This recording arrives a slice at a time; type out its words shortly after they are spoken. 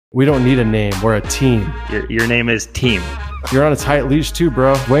We don't need a name. We're a team. Your name is Team. You're on a tight leash too,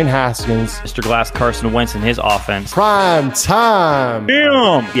 bro. Wayne Haskins. Mr. Glass, Carson Wentz and his offense. Prime time.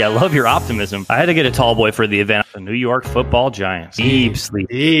 Damn. Yeah, I love your optimism. I had to get a tall boy for the event. The New York Football Giants. Deep sleep.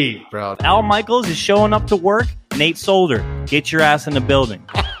 Deep, bro. Al Michaels is showing up to work. Nate Solder, get your ass in the building.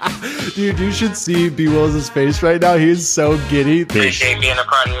 Dude, you should see B. Wills' face right now. He's so giddy. Appreciate being a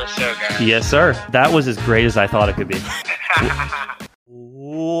part of your show, guys. Yes, sir. That was as great as I thought it could be.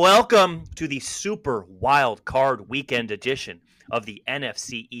 Welcome to the Super Wildcard Weekend edition of the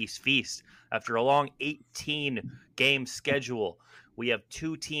NFC East Feast. After a long 18-game schedule, we have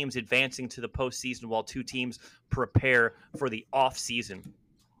two teams advancing to the postseason while two teams prepare for the offseason.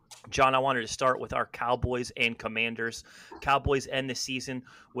 John, I wanted to start with our Cowboys and Commanders. Cowboys end the season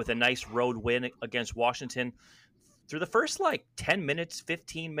with a nice road win against Washington. Through the first 10 minutes,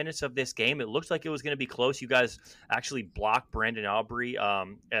 15 minutes of this game, it looked like it was going to be close. You guys actually blocked Brandon Aubrey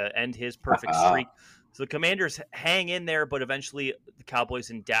end his perfect streak. So the Commanders hang in there, but eventually the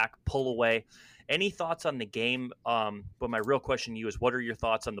Cowboys and Dak pull away. Any thoughts on the game? But my real question to you is, what are your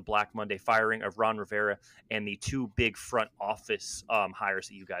thoughts on the Black Monday firing of Ron Rivera and the two big front office hires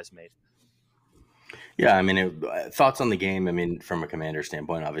that you guys made? Yeah, I mean, thoughts on the game. I mean, from a Commander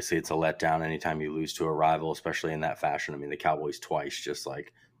standpoint, obviously it's a letdown anytime you lose to a rival, especially in that fashion. I mean, the Cowboys twice just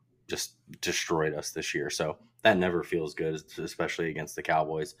destroyed us this year. So that never feels good, especially against the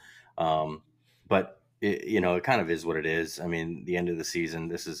Cowboys. But it kind of is what it is. I mean, the end of the season,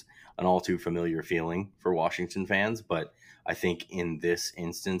 this is an all too familiar feeling for Washington fans. But I think in this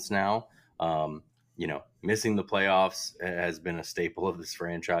instance now, missing the playoffs has been a staple of this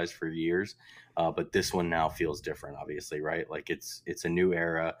franchise for years. But this one now feels different, obviously, right? Like it's a new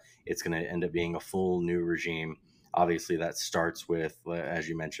era. It's going to end up being a full new regime. Obviously, that starts with, as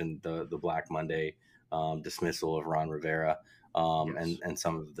you mentioned, the Black Monday dismissal of Ron Rivera Yes. and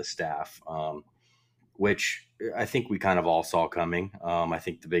some of the staff, which I think we kind of all saw coming. I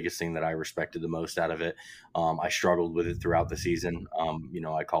think the biggest thing that I respected the most out of it, I struggled with it throughout the season.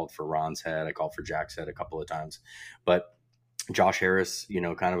 I called for Ron's head. I called for Jack's head a couple of times. But Josh Harris,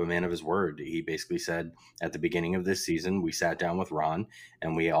 kind of a man of his word. He basically said at the beginning of this season, we sat down with Ron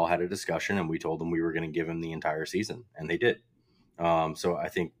and we all had a discussion and we told him we were going to give him the entire season. And they did. So I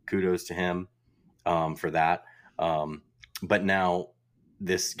think kudos to him for that. But now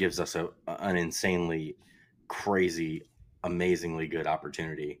this gives us an insanely crazy, amazingly good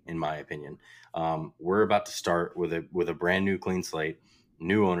opportunity, in my opinion. We're about to start with a brand new clean slate,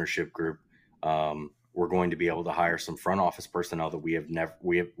 new ownership group. We're going to be able to hire some front office personnel that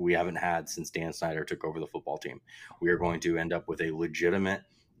we haven't had since Dan Snyder took over the football team. We are going to end up with a legitimate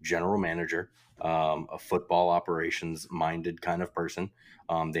general manager, a football operations minded kind of person.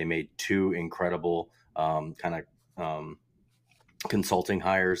 They made two incredible consulting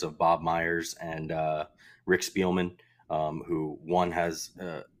hires of Bob Myers and Rick Spielman, who one has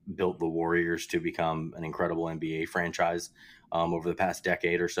built the Warriors to become an incredible NBA franchise over the past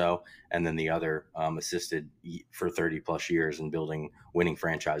decade or so, and then the other assisted for 30 plus years in building winning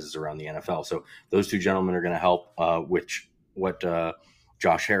franchises around the NFL. So those two gentlemen are going to help, what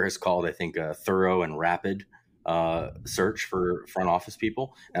Josh Harris called, I think, a thorough and rapid search for front office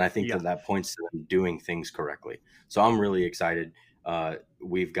people. And I think that points to them doing things correctly. So I'm really excited.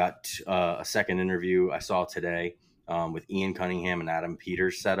 We've got a second interview I saw today with Ian Cunningham and Adam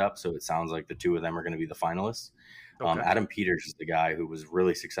Peters set up. So it sounds like the two of them are going to be the finalists. Okay. Adam Peters is the guy who was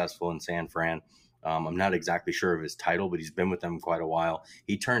really successful in San Fran. I'm not exactly sure of his title, but he's been with them quite a while.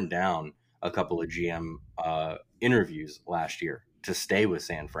 He turned down a couple of GM interviews last year to stay with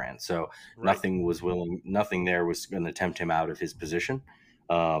San Fran. So nothing there was going to tempt him out of his position.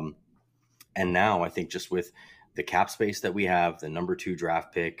 And now I think just with the cap space that we have, the number 2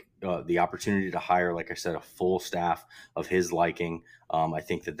 draft pick, the opportunity to hire, like I said, a full staff of his liking. I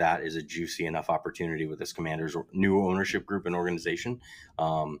think that is a juicy enough opportunity with this Commanders new ownership group and organization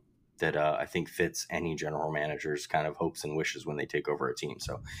that I think fits any general manager's kind of hopes and wishes when they take over a team.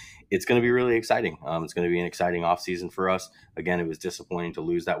 So it's going to be really exciting. It's going to be an exciting offseason for us. Again, it was disappointing to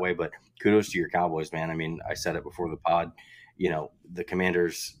lose that way, but kudos to your Cowboys, man. I mean, I said it before the pod, the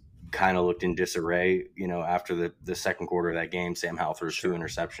Commanders kind of looked in disarray, after the second quarter of that game. Sam Howell threw 2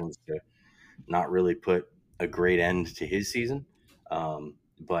 interceptions to not really put a great end to his season.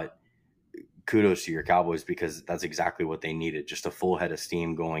 But kudos to your Cowboys, because that's exactly what they needed. Just a full head of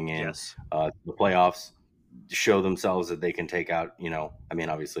steam going in the playoffs, show themselves that they can take out,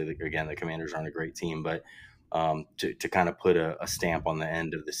 obviously, again, the Commanders aren't a great team, but to kind of put a stamp on the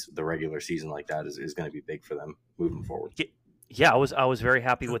end of the regular season like that is going to be big for them moving forward. Yeah, I was very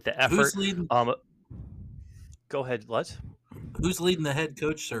happy with the effort. Who's leading? Go ahead, Les. Who's leading the head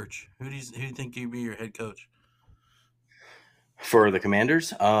coach search? Who do you think could be your head coach? For the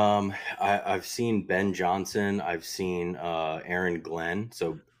Commanders, I've seen Ben Johnson. I've seen Aaron Glenn.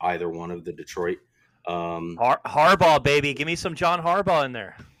 So either one of the Detroit. Harbaugh, baby. Give me some John Harbaugh in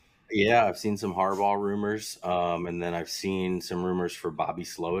there. Yeah, I've seen some Harbaugh rumors. And then I've seen some rumors for Bobby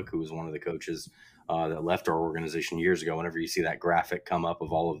Slowick, who was one of the coaches that left our organization years ago. Whenever you see that graphic come up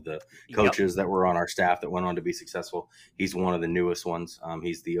of all of the coaches that were on our staff that went on to be successful, he's one of the newest ones.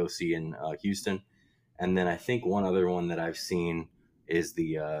 He's the OC in Houston. And then I think one other one that I've seen is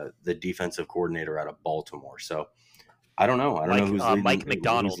the defensive coordinator out of Baltimore. So I don't know. I don't know who's leading, Mike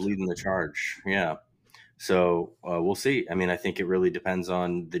McDonald. who's leading the charge. Yeah. So we'll see. I mean, I think it really depends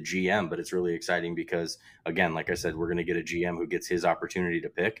on the GM, but it's really exciting because, again, like I said, we're going to get a GM who gets his opportunity to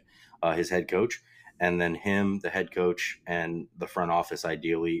pick his head coach. And then him, the head coach, and the front office,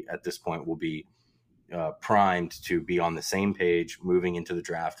 ideally, at this point, will be primed to be on the same page moving into the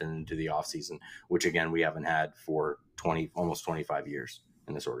draft and into the offseason, which, again, we haven't had for almost 25 years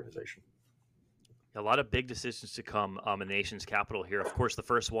in this organization. A lot of big decisions to come in the nation's capital here. Of course, the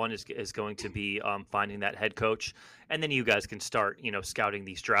first one is going to be finding that head coach, and then you guys can start, scouting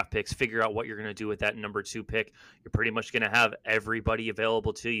these draft picks, figure out what you're going to do with that number 2 pick. You're pretty much going to have everybody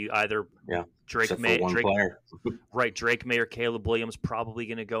available to you. Either Drake May, Drake May or Caleb Williams probably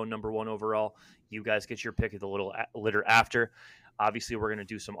going to go number 1 overall. You guys get your pick of the little litter after. Obviously, we're going to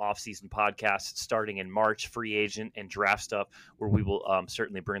do some off-season podcasts starting in March, free agent and draft stuff, where we will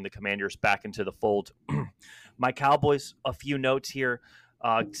certainly bring the Commanders back into the fold. My Cowboys, a few notes here.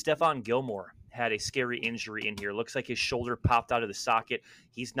 Stephon Gilmore had a scary injury in here. Looks like his shoulder popped out of the socket.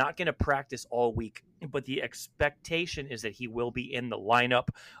 He's not going to practice all week, but the expectation is that he will be in the lineup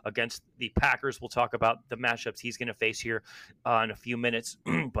against the Packers. We'll talk about the matchups he's going to face here in a few minutes,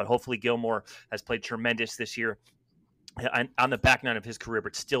 but hopefully Gilmore has played tremendous this year on the back nine of his career,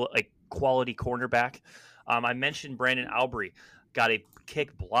 but still a quality cornerback. I mentioned Brandon Aubrey got a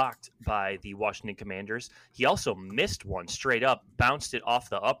kick blocked by the Washington Commanders. He also missed one straight up, bounced it off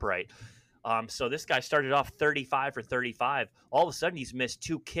the upright. So this guy started off 35 for 35. All of a sudden, he's missed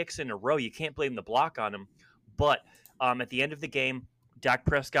 2 kicks in a row. You can't blame the block on him. But at the end of the game, Dak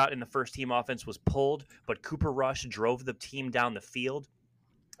Prescott in the first team offense was pulled, but Cooper Rush drove the team down the field.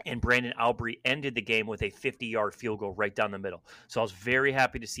 And Brandon Aubrey ended the game with a 50-yard field goal right down the middle. So I was very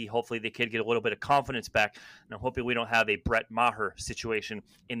happy to see, hopefully, the kid get a little bit of confidence back. And I'm hoping we don't have a Brett Maher situation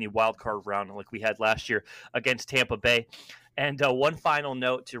in the wild card round like we had last year against Tampa Bay. And one final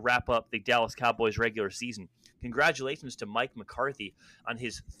note to wrap up the Dallas Cowboys regular season. Congratulations to Mike McCarthy on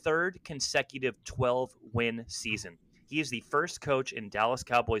his 3rd consecutive 12-win season. He is the first coach in Dallas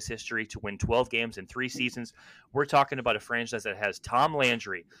Cowboys history to win 12 games in 3 seasons. We're talking about a franchise that has Tom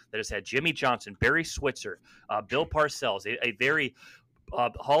Landry, that has had Jimmy Johnson, Barry Switzer, Bill Parcells, a very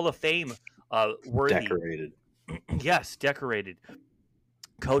Hall of Fame worthy. Decorated. Yes, decorated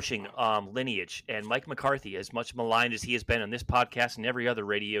coaching lineage. And Mike McCarthy, as much maligned as he has been on this podcast and every other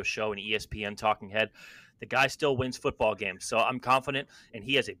radio show and ESPN Talking Head, the guy still wins football games. So I'm confident, and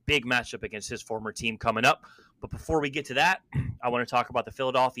he has a big matchup against his former team coming up. But before we get to that, I want to talk about the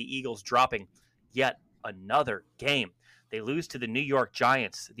Philadelphia Eagles dropping yet another game. They lose to the New York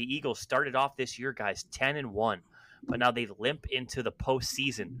Giants. The Eagles started off this year, guys, 10-1, but now they limp into the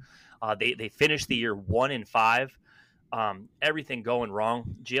postseason. They finished the year 1-5. Everything going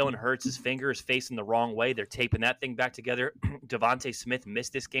wrong. Jalen Hurts' finger is facing the wrong way. They're taping that thing back together. Devontae Smith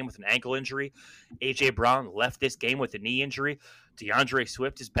missed this game with an ankle injury. A.J. Brown left this game with a knee injury. DeAndre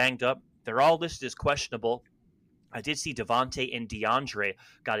Swift is banged up. They're all listed as questionable. I did see Devontae and DeAndre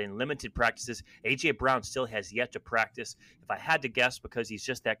got in limited practices. A.J. Brown still has yet to practice. If I had to guess, because he's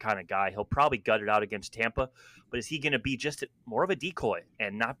just that kind of guy, he'll probably gut it out against Tampa. But is he going to be just more of a decoy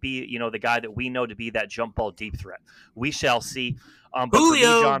and not be, the guy that we know to be that jump ball deep threat? We shall see. But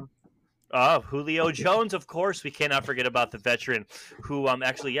Julio! For me, John, Julio Jones, of course. We cannot forget about the veteran who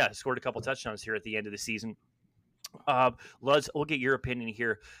actually scored a couple touchdowns here at the end of the season. Luz, we'll get your opinion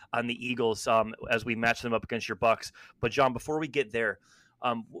here on the Eagles as we match them up against your Bucs. But John, before we get there,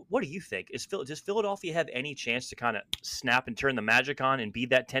 what do you think? Does Philadelphia have any chance to kind of snap and turn the magic on and be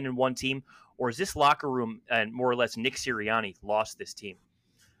that 10-1 team, or is this locker room and more or less Nick Sirianni lost this team?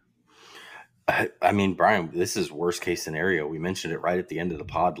 I mean, Brian, this is worst case scenario. We mentioned it right at the end of the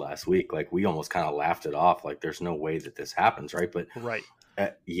pod last week. Like, we almost kind of laughed it off. Like, there's no way that this happens, right? But right,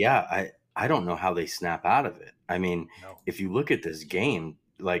 I don't know how they snap out of it. I mean, If you look at this game,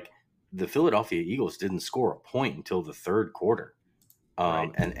 like, the Philadelphia Eagles didn't score a point until the 3rd quarter.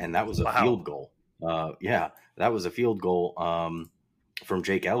 Right. And that was a field goal. That was a field goal from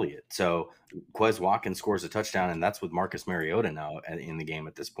Jake Elliott. So Quez Watkins scores a touchdown, and that's with Marcus Mariota now in the game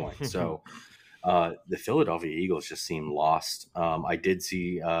at this point. So the Philadelphia Eagles just seem lost. I did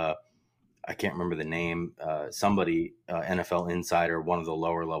see, I can't remember the name, somebody, NFL insider, one of the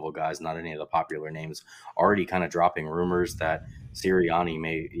lower level guys, not any of the popular names, already kind of dropping rumors that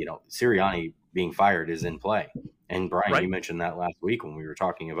Sirianni being fired is in play. And Brian, Right. you mentioned that last week when we were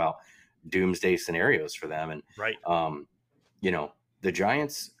talking about doomsday scenarios for them. And, Right. The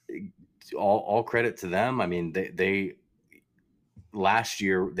Giants, all credit to them. I mean, they last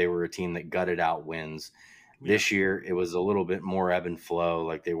year they were a team that gutted out wins. This year it was a little bit more ebb and flow.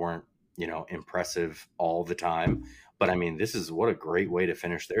 Like they weren't, impressive all the time. But I mean, this is what a great way to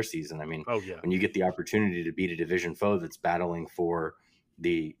finish their season. I mean, when you get the opportunity to beat a division foe that's battling for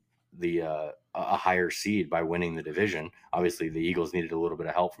a higher seed by winning the division. Obviously, the Eagles needed a little bit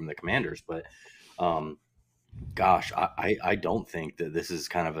of help from the Commanders, but gosh, I don't think that this is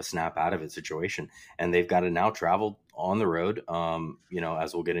kind of a snap out of it situation. And they've got to now travel on the road,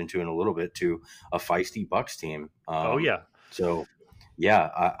 as we'll get into in a little bit, to a feisty Bucs team. So,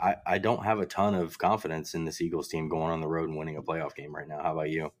 yeah, I don't have a ton of confidence in this Eagles team going on the road and winning a playoff game right now. How about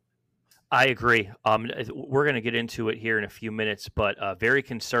you? I agree. We're going to get into it here in a few minutes, but very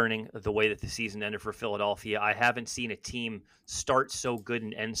concerning the way that the season ended for Philadelphia. I haven't seen a team start so good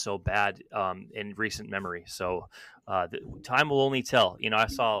and end so bad in recent memory. So the time will only tell. I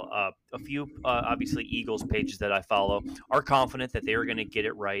saw a few, obviously, Eagles pages that I follow are confident that they are going to get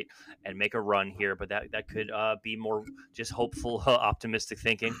it right and make a run here, but that could be more just hopeful, optimistic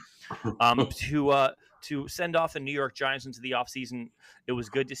thinking. To send off the New York Giants into the offseason, it was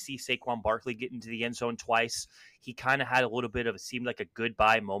good to see Saquon Barkley get into the end zone twice. He kind of had a little bit of it seemed like a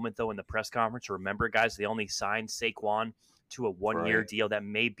goodbye moment, though, in the press conference. Remember, guys, they only signed Saquon to a one-year deal. That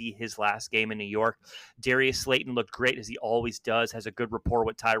may be his last game in New York. Darius Slayton looked great, as he always does, has a good rapport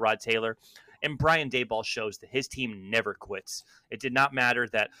with Tyrod Taylor. And Brian Daboll shows that his team never quits. It did not matter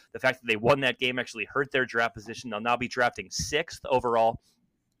that the fact that they won that game actually hurt their draft position. They'll now be drafting 6th overall.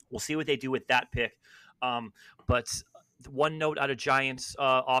 We'll see what they do with that pick. But one note out of Giants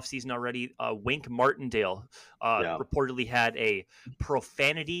offseason already, Wink Martindale reportedly had a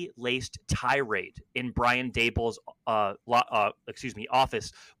profanity-laced tirade in Brian Daboll's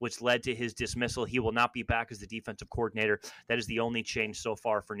office, which led to his dismissal. He will not be back as the defensive coordinator. That is the only change so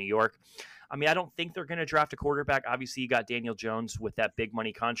far for New York. I mean, I don't think they're going to draft a quarterback. Obviously, you got Daniel Jones with that big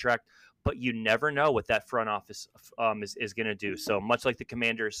money contract, but you never know what that front office is going to do. So much like the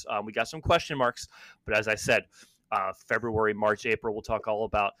Commanders, we got some question marks. But as I said, February, March, April, we'll talk all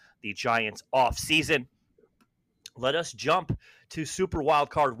about the Giants off season. Let us jump to Super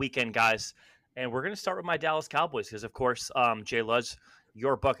Wildcard weekend, guys. And we're going to start with my Dallas Cowboys because, of course, Jay Luz,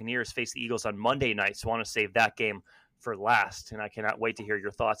 your Buccaneers face the Eagles on Monday night. So I want to save that game for last, and I cannot wait to hear your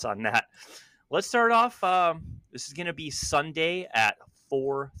thoughts on that. Let's start off. This is going to be Sunday at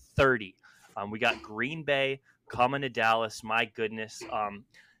 4:30. We got Green Bay coming to Dallas. My goodness.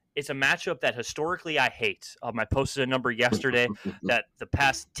 It's a matchup that historically I hate. I posted a number yesterday that the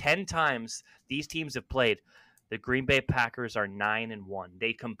past 10 times these teams have played, the Green Bay Packers are 9-1.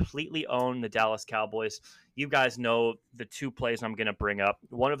 They completely own the Dallas Cowboys. You guys know the two plays I'm going to bring up.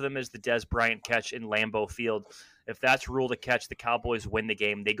 One of them is the Dez Bryant catch in Lambeau Field. If that's ruled a catch, the Cowboys win the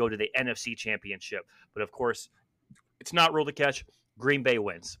game. They go to the NFC Championship. But, of course, it's not ruled a catch. Green Bay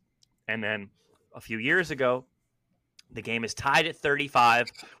wins. And then a few years ago, the game is tied at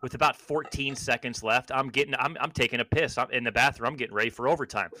 35 with about 14 seconds left. I'm taking a piss. I'm in the bathroom. I'm getting ready for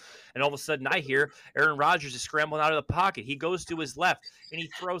overtime. And all of a sudden I hear Aaron Rodgers is scrambling out of the pocket. He goes to his left and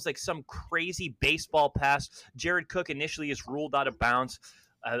he throws like some crazy baseball pass. Jared Cook initially is ruled out of bounds.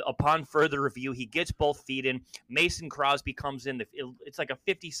 Upon further review, he gets both feet in. Mason Crosby comes in. It's like a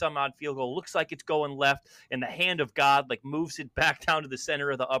 50-some-odd field goal. Looks like it's going left, and the hand of God moves it back down to the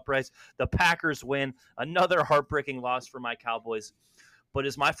center of the uprights. The Packers win. Another heartbreaking loss for my Cowboys. But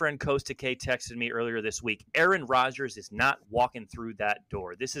as my friend Costa K texted me earlier this week, Aaron Rodgers is not walking through that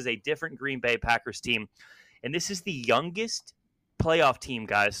door. This is a different Green Bay Packers team, and this is the youngest playoff team,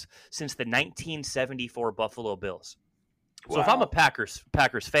 guys, since the 1974 Buffalo Bills. So if I'm a Packers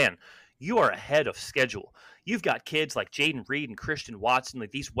fan, you are ahead of schedule. You've got kids like Jaden Reed and Christian Watson,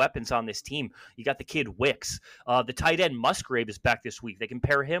 these weapons on this team. You got the kid Wicks. The tight end Musgrave is back this week. They can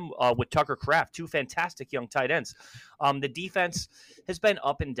pair him with Tucker Kraft, two fantastic young tight ends. The defense has been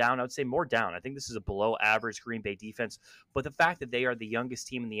up and down. I would say more down. I think this is a below average Green Bay defense. But the fact that they are the youngest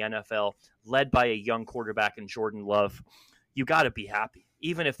team in the NFL, led by a young quarterback in Jordan Love, you got to be happy.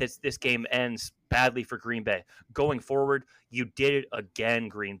 Even if this game ends badly for Green Bay. Going forward, you did it again,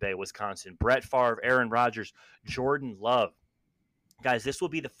 Green Bay, Wisconsin. Brett Favre, Aaron Rodgers, Jordan Love. Guys, this will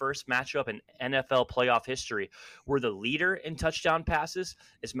be the first matchup in NFL playoff history where the leader in touchdown passes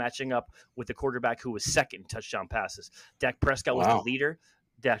is matching up with the quarterback who was second in touchdown passes. Dak Prescott was the Wow. leader.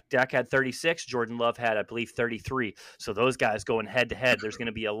 Dak had 36. Jordan Love had, I believe, 33. So those guys going head to head. There's going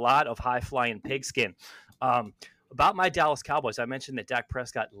to be a lot of high-flying pigskin. About my Dallas Cowboys, I mentioned that Dak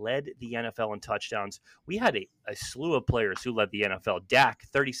Prescott led the NFL in touchdowns. We had a slew of players who led the NFL. Dak,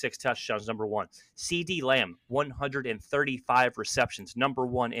 36 touchdowns, number one. CD Lamb, 135 receptions, number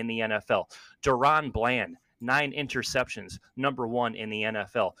one in the NFL. Deron Bland, 9 interceptions, number one in the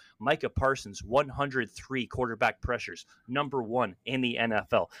NFL. Micah Parsons, 103 quarterback pressures, number one in the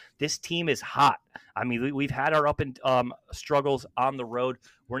NFL. This team is hot. I mean, we've had our up and struggles on the road.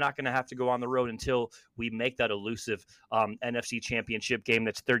 We're not going to have to go on the road until we make that elusive NFC championship game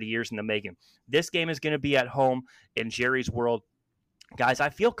that's 30 years in the making. This game is going to be at home in Jerry's World. Guys, I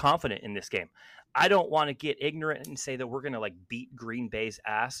feel confident in this game. I don't want to get ignorant and say that we're going to beat Green Bay's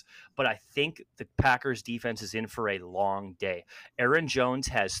ass, but I think the Packers defense is in for a long day. Aaron Jones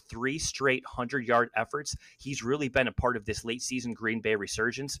has 3 straight 100-yard efforts. He's really been a part of this late season Green Bay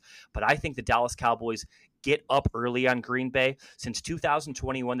resurgence, but I think the Dallas Cowboys get up early on Green Bay. Since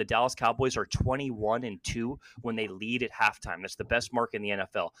 2021, the Dallas Cowboys are 21-2 when they lead at halftime. That's the best mark in the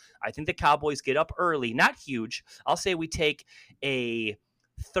NFL. I think the Cowboys get up early, not huge. I'll say we take a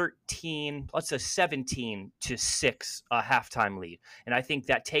 17-6 halftime lead. And I think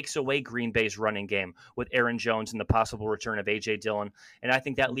that takes away Green Bay's running game with Aaron Jones and the possible return of A.J. Dillon. And I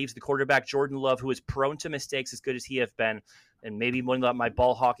think that leaves the quarterback, Jordan Love, who is prone to mistakes as good as he has been, and maybe one of my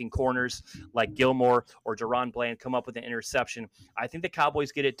ball-hawking corners like Gilmore or Deron Bland come up with an interception. I think the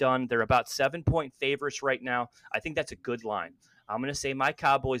Cowboys get it done. They're about 7-point favorites right now. I think that's a good line. I'm going to say my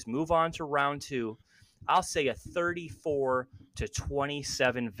Cowboys move on to round 2. I'll say a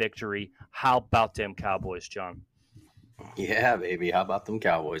 34-27 victory. How about them Cowboys, John? Yeah, baby. How about them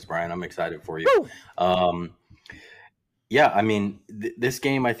Cowboys, Brian? I'm excited for you. Yeah, I mean, this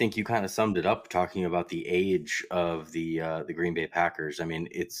game, I think you kind of summed it up talking about the age of the Green Bay Packers. I mean,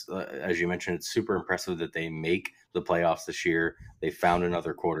 it's as you mentioned, it's super impressive that they make the playoffs this year. They found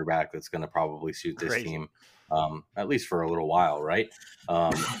another quarterback that's going to probably suit this team, at least for a little while, right?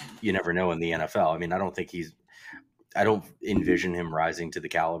 You never know in the NFL. I mean, I don't envision him rising to the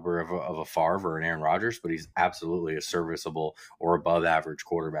caliber of a Favre or an Aaron Rodgers, but he's absolutely a serviceable or above average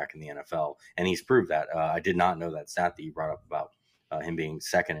quarterback in the NFL. And he's proved that. I did not know that stat that you brought up about him being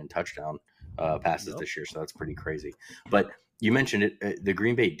second in touchdown passes this year. So that's pretty crazy. But you mentioned it, the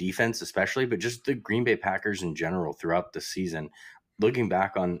Green Bay defense especially, but just the Green Bay Packers in general throughout the season. Looking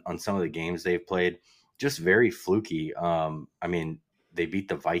back on some of the games they've played, just very fluky. I mean, they beat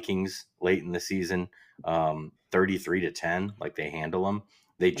the Vikings late in the season. 33-10, like they handle them.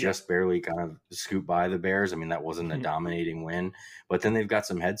 They just barely kind of scoop by the Bears. I mean, that wasn't a dominating win, but then they've got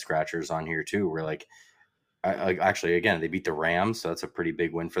some head scratchers on here too. Where actually, again, they beat the Rams, so that's a pretty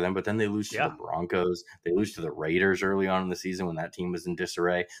big win for them. But then they lose to the Broncos. They lose to the Raiders early on in the season when that team was in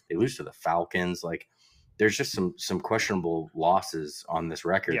disarray. They lose to the Falcons. Like, there's just some questionable losses on this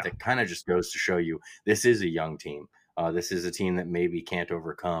record that kind of just goes to show you this is a young team. This is a team that maybe can't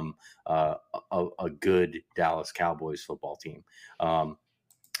overcome a good Dallas Cowboys football team. And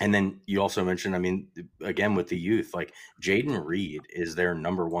then you also mentioned, I mean, again, with the youth, like Jaden Reed is their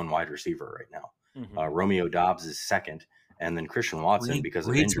number 1 wide receiver right now. Romeo Doubs is second. And then Christian Watson, because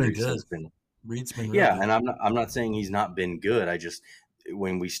of injuries, has been Reed's been really good. And I'm not saying he's not been good. I just,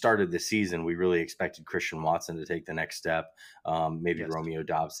 when we started the season, we really expected Christian Watson to take the next step, maybe Romeo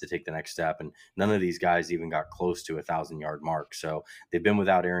Doubs to take the next step. And none of these guys even got close to 1,000-yard mark. So they've been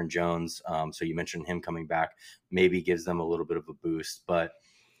without Aaron Jones. So you mentioned him coming back, maybe gives them a little bit of a boost. But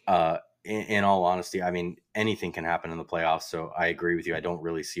in all honesty, I mean, anything can happen in the playoffs. So I agree with you. I don't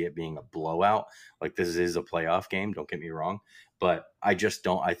really see it being a blowout. Like, this is a playoff game. Don't get me wrong. But I just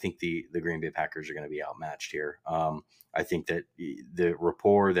don't. I think the Green Bay Packers are going to be outmatched here. I think that the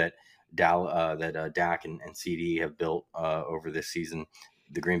rapport that Dak and CD have built over this season,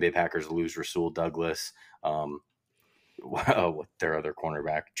 the Green Bay Packers lose Rasul Douglas. What their other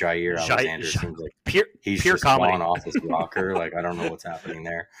cornerback, Jair Alexander, seems like he's just gone off his rocker. Like, I don't know what's happening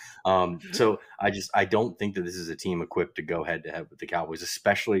there. So I don't think that this is a team equipped to go head to head with the Cowboys,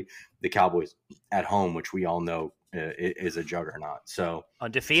 especially the Cowboys at home, which we all know is a juggernaut. So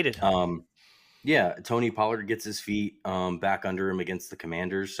undefeated. Yeah, Tony Pollard gets his feet back under him against the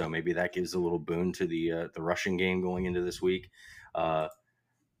Commanders, so maybe that gives a little boon to the rushing game going into this week.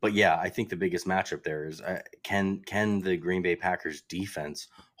 But yeah, I think the biggest matchup there is can the Green Bay Packers defense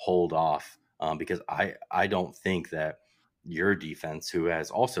hold off? Because I don't think that your defense, who has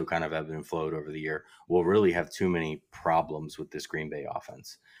also kind of ebbed and flowed over the year, will really have too many problems with this Green Bay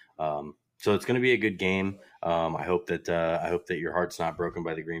offense. So it's going to be a good game. I hope that your heart's not broken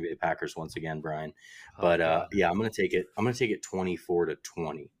by the Green Bay Packers once again, Brian. But yeah, I'm going to take it. I'm going to take it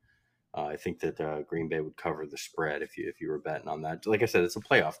 24-20. I think that Green Bay would cover the spread if you were betting on that. Like I said, it's a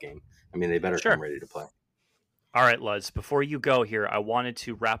playoff game. I mean, they better come ready to play. All right, Luz, before you go here, I wanted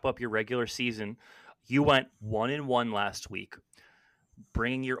to wrap up your regular season. You went 1-1 last week,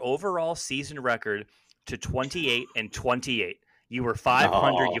 bringing your overall season record to 28-28. You were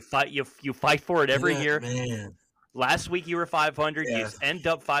 500. Oh. You fight for it every year. Man. Last week you were 500. Yeah. You end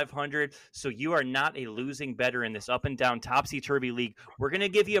up 500. So you are not a losing bettor in this up and down topsy-turvy league. We're going to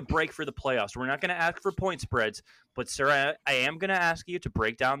give you a break for the playoffs. We're not going to ask for point spreads, but sir, I am going to ask you to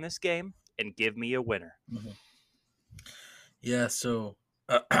break down this game and give me a winner. Mm-hmm. Yeah, so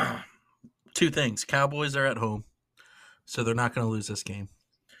two things. Cowboys are at home, so they're not going to lose this game.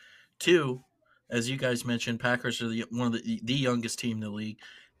 Two, as you guys mentioned, Packers are one of the youngest team in the league.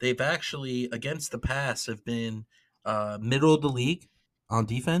 They've actually, against the pass, have been middle of the league on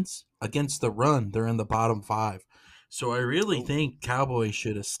defense. Against the run, they're in the bottom 5. So I really think Cowboys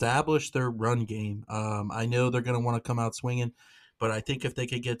should establish their run game. I know they're going to want to come out swinging, but I think if they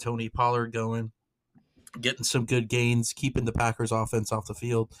could get Tony Pollard going, getting some good gains, keeping the Packers offense off the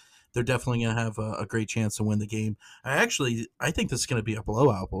field, they're definitely going to have a great chance to win the game. I think this is going to be a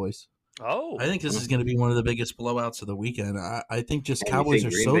blowout, boys. Oh, I think this is going to be one of the biggest blowouts of the weekend. I think just Cowboys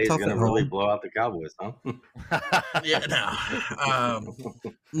are so tough at home. Really blow out the Cowboys, huh? Yeah,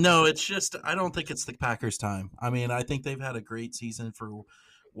 no, it's just I don't think it's the Packers' time. I mean, I think they've had a great season for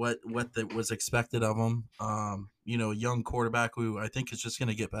what was expected of them. A young quarterback who I think is just going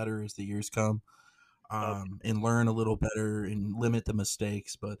to get better as the years come. And learn a little better and limit the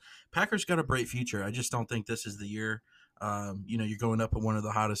mistakes. But Packers got a bright future. I just don't think this is the year. You're going up at one of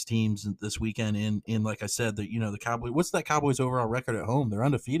the hottest teams this weekend. And like I said, the Cowboys. What's that Cowboys' overall record at home? They're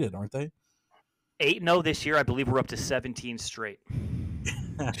undefeated, aren't they? 8-0 this year. I believe we're up to 17 straight.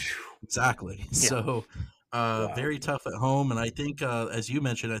 Exactly. Yeah. So very tough at home. And I think, as you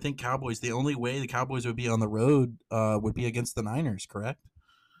mentioned, I think Cowboys. The only way the Cowboys would be on the road would be against the Niners. Correct.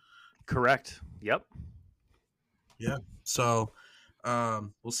 Correct. Yep. Yeah. So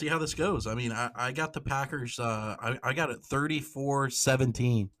we'll see how this goes. I mean, I got the Packers. I got it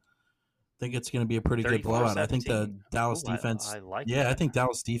 34-17. I think it's going to be a pretty good blowout. I think the Dallas defense. I think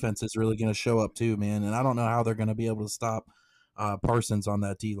Dallas defense is really going to show up too, man. And I don't know how they're going to be able to stop Parsons on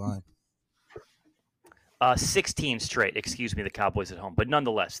that D line. 16 straight, the Cowboys at home. But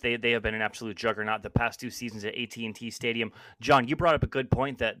nonetheless, they have been an absolute juggernaut the past 2 seasons at AT&T Stadium. John, you brought up a good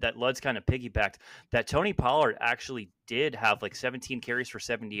point that Lud's kind of piggybacked, that Tony Pollard actually did have like 17 carries for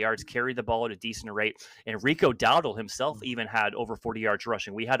 70 yards, carried the ball at a decent rate, and Rico Dowdle himself even had over 40 yards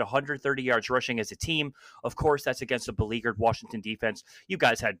rushing. We had 130 yards rushing as a team. Of course, that's against a beleaguered Washington defense. You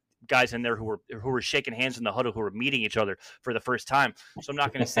guys had guys in there who were shaking hands in the huddle, who were meeting each other for the first time. So I'm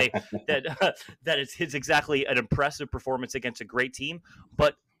not going to say that it's exactly an impressive performance against a great team,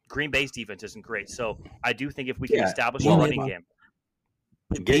 but Green Bay's defense isn't great. So I do think if we can establish a running game,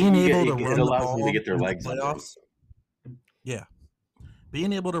 being able to run the ball to get their legs in the playoffs. Yeah,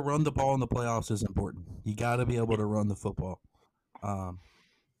 being able to run the ball in the playoffs is important. You got to be able to run the football. The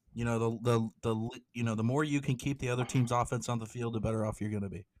more you can keep the other team's offense on the field, the better off you're going to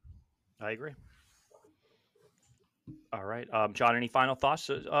be. I agree. All right. John, any final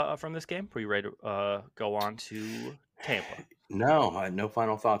thoughts from this game? Are you ready to go on to Tampa? No, I had no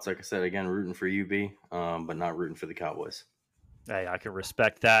final thoughts. Like I said, again, rooting for UB, but not rooting for the Cowboys. Hey, I can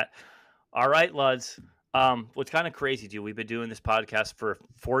respect that. All right, Luds. What's kind of crazy, dude, we've been doing this podcast for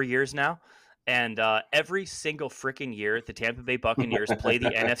 4 years now. And every single freaking year, the Tampa Bay Buccaneers play the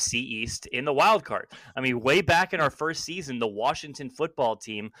NFC East in the wild card. I mean, way back in our first season, the Washington football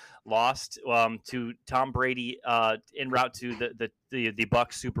team lost to Tom Brady en route to the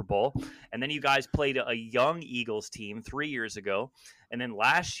Bucs Super Bowl. And then you guys played a young Eagles team 3 years ago. And then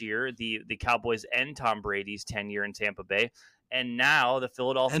last year, the Cowboys end Tom Brady's tenure in Tampa Bay. And now the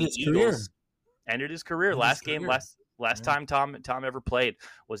Philadelphia Eagles ended his career. Last time Tom ever played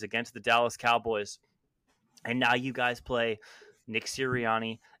was against the Dallas Cowboys. And now you guys play Nick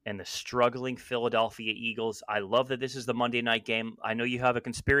Sirianni and the struggling Philadelphia Eagles. I love that this is the Monday night game. I know you have a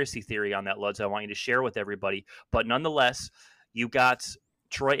conspiracy theory on that, Luds. I want you to share with everybody. But nonetheless, you got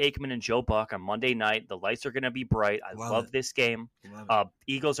Troy Aikman and Joe Buck on Monday night. The lights are going to be bright. I love this game.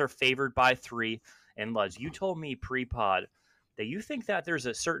 Eagles are favored by 3. And Luds, you told me pre-pod that you think that there's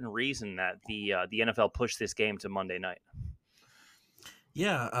a certain reason that the NFL pushed this game to Monday night.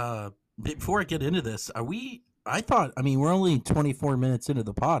 Yeah. Before I get into this, are we I mean, we're only 24 minutes into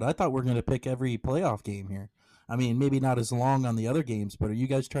the pod. I thought we are going to pick every playoff game here. I mean, maybe not as long on the other games, but are you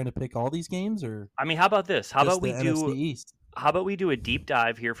guys trying to pick all these games or I mean, how about this? just the NFC East? How about we do a deep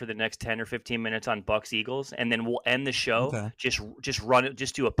dive here for the next 10 or 15 minutes on Bucs Eagles, and then we'll end the show. Okay. Just run it,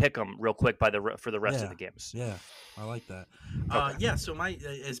 just do a pick 'em real quick for the rest of the games. Yeah, I like that. Okay. Yeah, so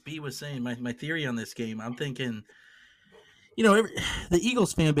as B was saying, my theory on this game, I'm thinking, the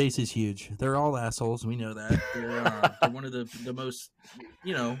Eagles fan base is huge. They're all assholes. We know that. They're one of the most,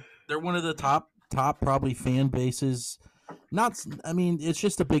 they're one of the top probably fan bases. It's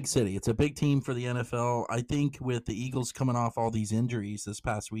just a big city. It's a big team for the NFL. I think with the Eagles coming off all these injuries this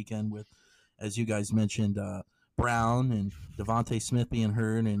past weekend with, as you guys mentioned, Brown and Devontae Smith being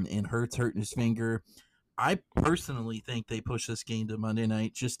hurt and Hurts hurting his finger, I personally think they push this game to Monday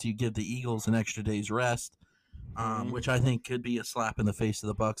night just to give the Eagles an extra day's rest, which I think could be a slap in the face of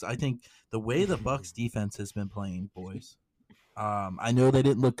the Bucs. I think the way the Bucs defense has been playing, boys, I know they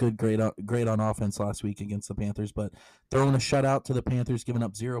didn't look great on offense last week against the Panthers, but throwing a shutout to the Panthers, giving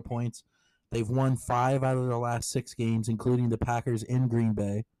up 0 points. They've won 5 out of their last 6 games, including the Packers in Green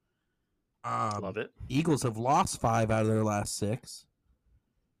Bay. Love it. Eagles have lost 5 out of their last 6.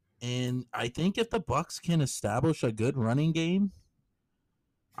 And I think if the Bucs can establish a good running game,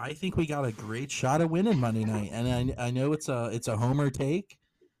 I think we got a great shot at winning Monday night. And I know it's a homer take.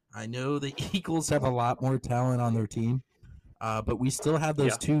 I know the Eagles have a lot more talent on their team. But we still have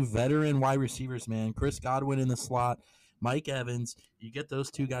those 2 veteran wide receivers, man. Chris Godwin in the slot, Mike Evans. You get those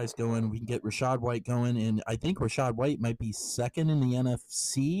 2 guys going. We can get Rachaad White going. And I think Rachaad White might be second in the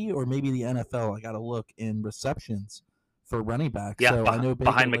NFC or maybe the NFL. I got to look in receptions for running back. Yeah, so I know Baker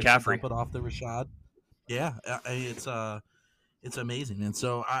behind likes to McCaffrey. dump it off the Rachaad. Yeah, it's amazing. And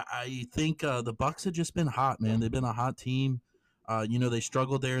so I think the Bucs have just been hot, man. They've been a hot team. They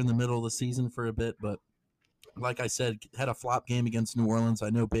struggled there in the middle of the season for a bit, but like I said, had a flop game against New Orleans. I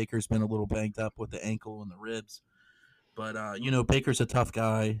know Baker's been a little banged up with the ankle and the ribs, but Baker's a tough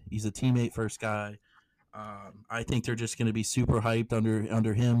guy. He's a teammate first guy. I think they're just going to be super hyped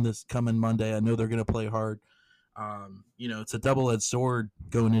under him this coming Monday. I know they're going to play hard. It's a double-edged sword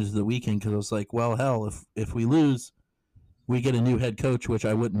going into the weekend because I was like, well, hell, if we lose, we get a new head coach, which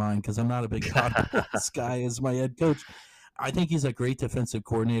I wouldn't mind because I'm not a big Todd Bowles guy as my head coach. I think he's a great defensive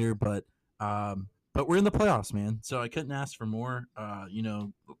coordinator, but we're in the playoffs, man. So I couldn't ask for more.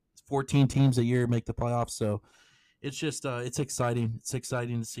 14 teams a year make the playoffs, so it's just it's exciting. It's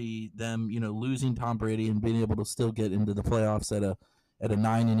exciting to see them, losing Tom Brady and being able to still get into the playoffs at a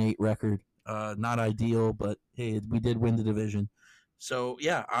 9-8 record. Not ideal, but hey, we did win the division. So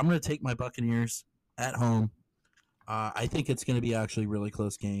yeah, I'm gonna take my Buccaneers at home. I think it's gonna be actually a really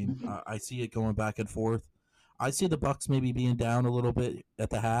close game. I see it going back and forth. I see the Bucs maybe being down a little bit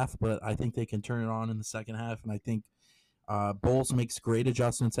at the half, but I think they can turn it on in the second half, and I think Bowles makes great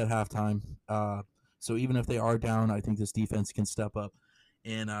adjustments at halftime. So even if they are down, I think this defense can step up.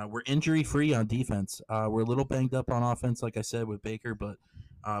 And we're injury-free on defense. We're a little banged up on offense, like I said, with Baker, but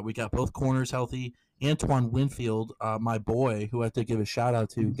we got both corners healthy. Antoine Winfield, my boy, who I have to give a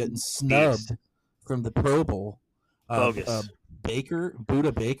shout-out to, getting snubbed from the Pro Bowl. Bogus.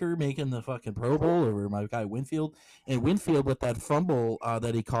 Buda Baker making the fucking Pro Bowl over my guy Winfield. And Winfield with that fumble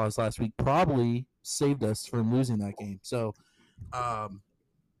that he caused last week probably saved us from losing that game. So,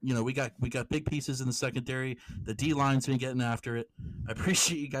 we got big pieces in the secondary. The D-line's been getting after it. I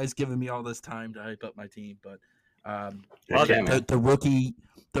appreciate you guys giving me all this time to hype up my team, but the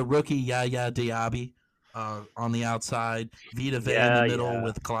rookie Yaya Diaby on the outside, Vita Vea in the middle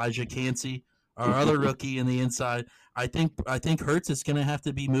with Kalijah Cansey, our other rookie in the inside. I think Hurts is going to have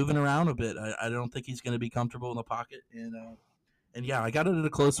to be moving around a bit. I don't think he's going to be comfortable in the pocket. And yeah, I got it at a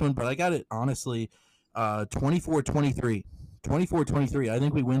close one, but I got it honestly 24-23. 24-23. I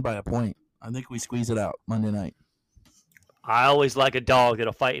think we win by a point. I think we squeeze it out Monday night. I always like a dog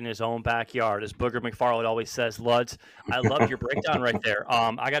that'll fight in his own backyard, as Booger McFarland always says. Luds, I love your breakdown right there.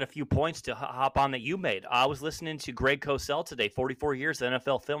 I got a few points to hop on that you made. I was listening to Greg Cosell today. 44 years of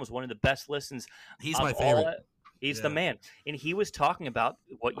NFL film is one of the best listens. He's my favorite. He's the man. And he was talking about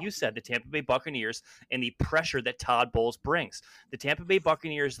what you said, the Tampa Bay Buccaneers and the pressure that Todd Bowles brings. The Tampa Bay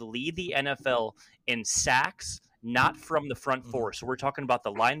Buccaneers lead the NFL in sacks, not from the front four. So we're talking about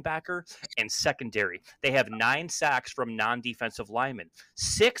the linebacker and secondary. They have 9 sacks from non-defensive linemen.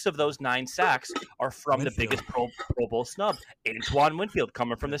 6 of those 9 sacks are from the biggest Pro Bowl snub, Antoine Winfield,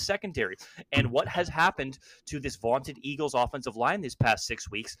 coming from the secondary. And what has happened to this vaunted Eagles offensive line these past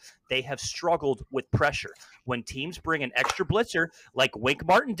 6 weeks? They have struggled with pressure. When teams bring an extra blitzer, like Wink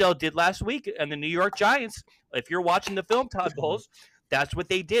Martindale did last week and the New York Giants, if you're watching the film, Todd Bowles, that's what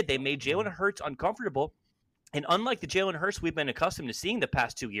they did. They made Jalen Hurts uncomfortable. And unlike the Jalen Hurts we've been accustomed to seeing the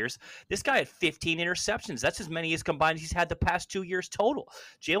past 2 years, this guy had 15 interceptions. That's as many as combined he's had the past 2 years total.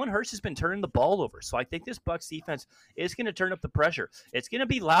 Jalen Hurts has been turning the ball over. So I think this Bucs defense is going to turn up the pressure. It's going to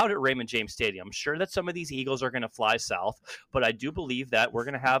be loud at Raymond James Stadium. I'm sure that some of these Eagles are going to fly south, but I do believe that we're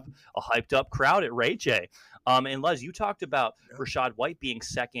going to have a hyped up crowd at Ray J. And Les, you talked about Rachaad White being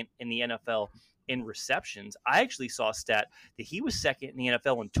second in the NFL in receptions. I actually saw a stat that he was second in the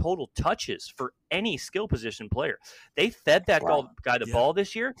NFL in total touches for any skill position player. They fed that guy the ball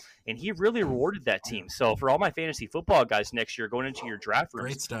this year, and he really rewarded that team. So for all my fantasy football guys next year going into your draft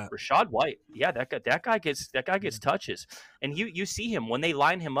rooms, Rachaad White, that guy gets touches. And you see him when they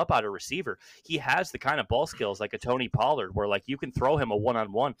line him up out of receiver, he has the kind of ball skills like a Tony Pollard where like you can throw him a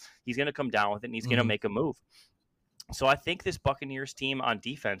one-on-one, he's going to come down with it and he's going to make a move. So I think this Buccaneers team on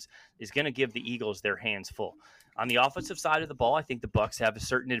defense is going to give the Eagles their hands full. On the offensive side of the ball, I think the Bucs have a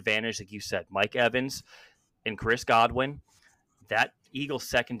certain advantage, like you said. Mike Evans and Chris Godwin, that Eagles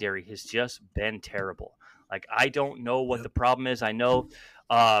secondary has just been terrible. Like, I don't know what the problem is. I know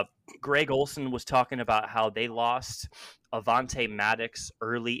Greg Olsen was talking about how they lost Avonte Maddox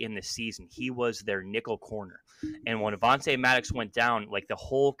early in the season. He was their nickel corner. And when Avonte Maddox went down, like the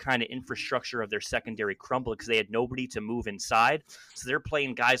whole kind of infrastructure of their secondary crumbled because they had nobody to move inside. So they're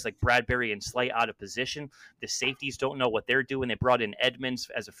playing guys like Bradbury and Slay out of position. The safeties don't know what they're doing. They brought in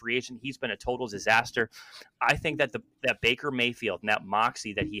Edmonds as a free agent. He's been a total disaster. I think that that Baker Mayfield and that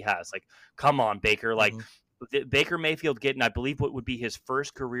moxie that he has, like, come on, Baker, like Baker Mayfield getting, I believe, what would be his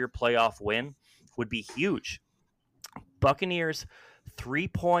first career playoff win would be huge. Buccaneers,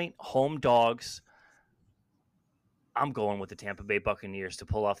 3-point home dogs. I'm going with the Tampa Bay Buccaneers to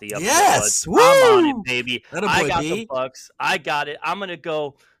pull off the upset. Yes! I'm on it, baby. Attaboy, I got B. the Bucs. I got it. I'm going to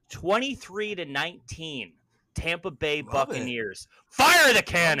go 23-19. Tampa Bay Buccaneers. Fire the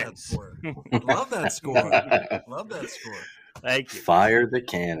cannons. Love that score. Love that score. Thank you. Fire the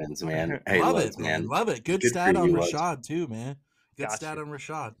cannons, man. Hey, love it, man. Love it. Good stat on Rachaad too, man. Good stat on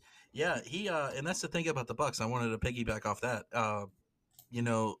Rachaad. Yeah, he and that's the thing about the Bucs. I wanted to piggyback off that.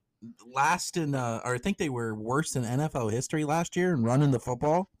 Last in or I think they were worse in NFL history last year in running the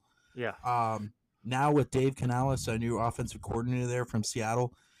football. Yeah. Now with Dave Canales, a new offensive coordinator there from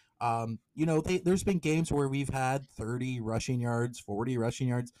Seattle, there's been games where we've had 30 rushing yards, 40 rushing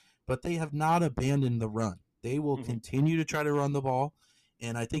yards, but they have not abandoned the run. They will continue to try to run the ball.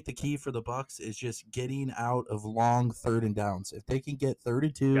 And I think the key for the Bucs is just getting out of long 3rd and downs. If they can get 3rd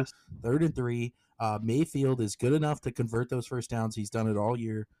and 2, 3rd and 3, Mayfield is good enough to convert those first downs. He's done it all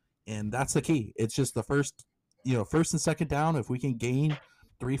year. And that's the key. It's just the first and 2nd down. If we can gain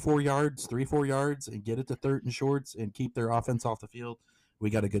 3-4 yards and get it to 3rd and shorts and keep their offense off the field, we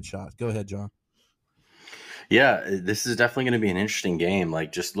got a good shot. Go ahead, John. Yeah, this is definitely going to be an interesting game.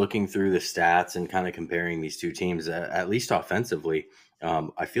 Like, just looking through the stats and kind of comparing these two teams, at least offensively,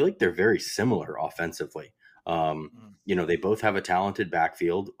 I feel like they're very similar offensively. They both have a talented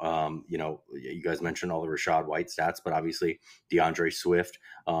backfield. You guys mentioned all the Rachaad White stats, but obviously DeAndre Swift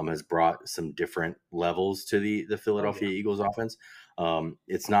has brought some different levels to the Philadelphia Eagles offense.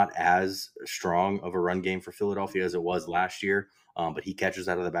 It's not as strong of a run game for Philadelphia as it was last year, but he catches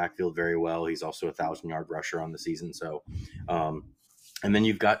out of the backfield very well. He's also a 1,000-yard rusher on the season. So, and then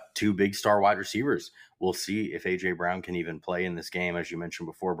you've got 2 big star wide receivers. We'll see if A.J. Brown can even play in this game. As you mentioned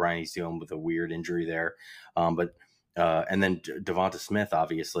before, Brian, he's dealing with a weird injury there. And then Devonta Smith,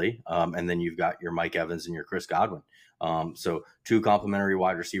 obviously. And then you've got your Mike Evans and your Chris Godwin. So 2 complimentary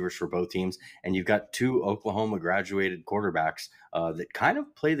wide receivers for both teams. And you've got 2 Oklahoma graduated quarterbacks that kind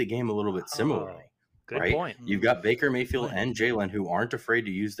of play the game a little bit similarly. Good point. You've got Baker Mayfield and Jalen who aren't afraid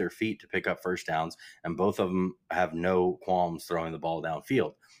to use their feet to pick up first downs, and both of them have no qualms throwing the ball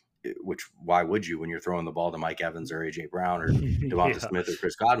downfield. Which, why would you when you're throwing the ball to Mike Evans or A.J. Brown or Devonta Smith or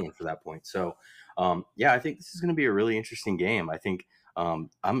Chris Godwin for that point? So, I think this is going to be a really interesting game. I think I'm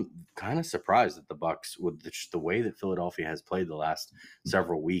kind of surprised that the Bucs, with the way that Philadelphia has played the last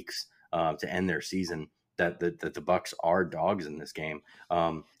several weeks to end their season, that the Bucs are dogs in this game.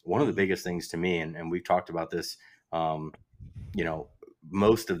 One of the biggest things to me, and we've talked about this,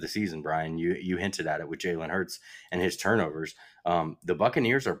 most of the season, Brian, you hinted at it with Jalen Hurts and his turnovers. The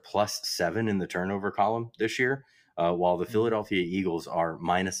Buccaneers are +7 in the turnover column this year, while the Philadelphia Eagles are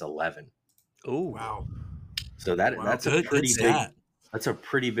 -11. Oh, wow. So that's a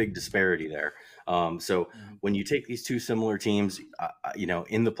pretty big disparity there. So when you take these two similar teams,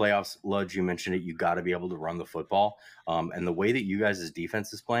 in the playoffs, Ludge, you mentioned it, you got to be able to run the football. And the way that you guys'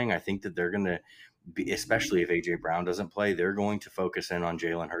 defense is playing, I think that they're going to be, especially if A.J. Brown doesn't play, they're going to focus in on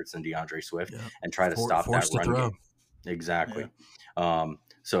Jalen Hurts and DeAndre Swift and try to stop that run game. Exactly.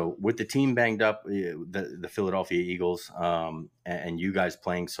 So with the team banged up, the Philadelphia Eagles, and you guys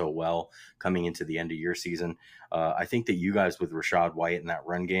playing so well coming into the end of your season, I think that you guys with Rachaad White in that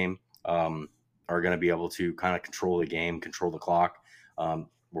run game are going to be able to kind of control the game, control the clock.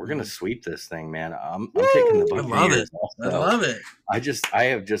 We're going to sweep this thing, man. I'm taking the Buccaneers. I love it. I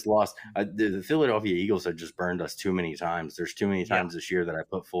have just lost. The Philadelphia Eagles have just burned us too many times. There's too many times this year that I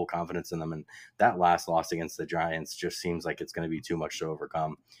put full confidence in them. And that last loss against the Giants just seems like it's going to be too much to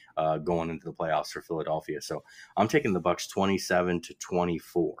overcome going into the playoffs for Philadelphia. So I'm taking the Bucs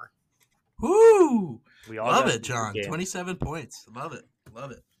 27-24. Woo! We all love got it, John. game. 27 points. Love it.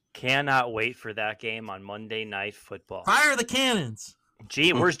 Cannot wait for that game on Monday Night Football. Fire the cannons.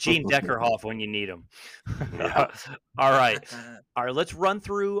 Where's Gene Deckerhoff when you need him? All right. Let's run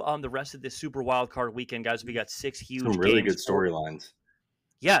through the rest of this Super Wildcard weekend, guys. We got 6 huge Some really games. good storylines.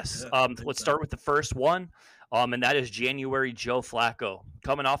 Yes. Let's start with the first one, and that is January Joe Flacco.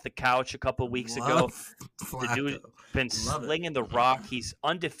 Coming off the couch a couple of weeks ago. The dude been slinging the rock. He's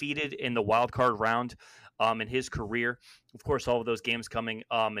undefeated in the wildcard round in his career. Of course, all of those games coming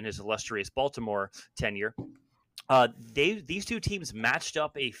in his illustrious Baltimore tenure. These two teams matched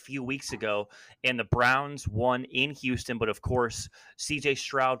up a few weeks ago, and the Browns won in Houston. But of course, C.J.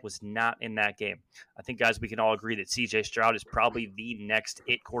 Stroud was not in that game. I think, guys, we can all agree that C.J. Stroud is probably the next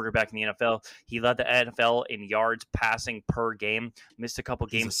it quarterback in the NFL. He led the NFL in yards passing per game. Missed a couple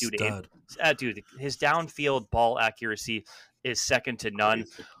games due to his downfield ball accuracy is second to none.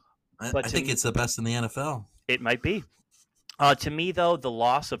 I think it's the best in the NFL. It might be. To me, though, the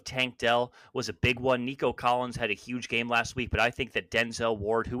loss of Tank Dell was a big one. Nico Collins had a huge game last week, but I think that Denzel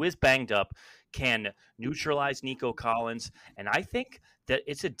Ward, who is banged up, can neutralize Nico Collins. And I think that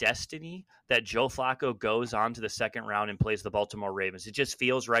it's a destiny that Joe Flacco goes on to the second round and plays the Baltimore Ravens. It just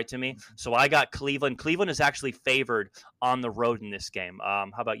feels right to me. So I got Cleveland. Cleveland is actually favored on the road in this game.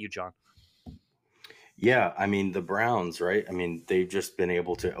 How about you, John? Yeah, I mean, the Browns, right? I mean, they've just been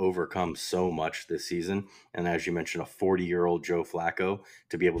able to overcome so much this season. And as you mentioned, a 40-year-old Joe Flacco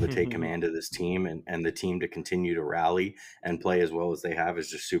to be able to take command of this team and the team to continue to rally and play as well as they have is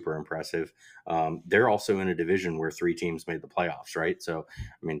just super impressive. They're also in a division where 3 teams made the playoffs, right? So, I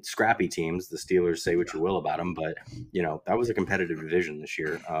mean, scrappy teams, the Steelers, say what you will about them, but, that was a competitive division this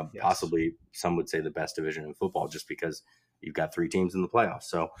year. Possibly some would say the best division in football just because you've got 3 teams in the playoffs.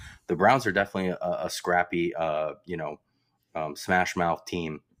 So the Browns are definitely a scrappy, smash mouth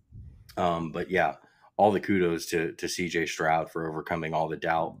team. But yeah, all the kudos to CJ Stroud for overcoming all the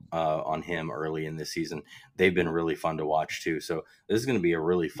doubt on him early in this season. They've been really fun to watch too. So this is going to be a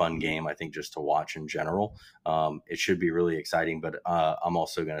really fun game, I think, just to watch in general. It should be really exciting, but I'm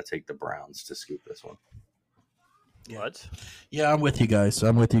also going to take the Browns to scoop this one. What? Yeah, I'm with you guys.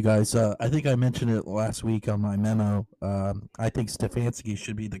 I think I mentioned it last week on my memo. I think Stefanski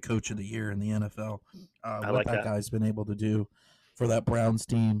should be the coach of the year in the NFL. What that guy's been able to do for that Browns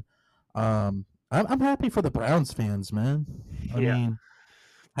team. I'm happy for the Browns fans, man. I mean,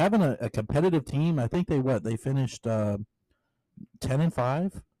 having a competitive team. I think they finished 10-5.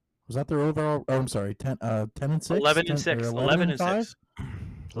 Was that their overall? Oh, I'm sorry, 10-6. 11-6. 11-6.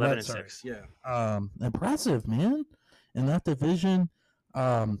 11-6. Yeah. Impressive, man. In that division,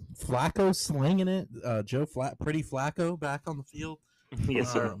 Flacco slinging it. Pretty Flacco back on the field.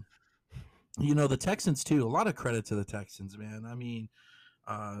 Yes, sir. The Texans too. A lot of credit to the Texans, man. I mean,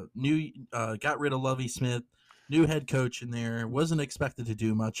 got rid of Lovie Smith. New head coach in there. Wasn't expected to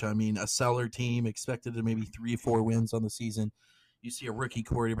do much. I mean, a seller team expected to maybe 3-4 wins on the season. You see a rookie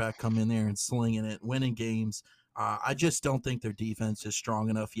quarterback come in there and slinging it, winning games. I just don't think their defense is strong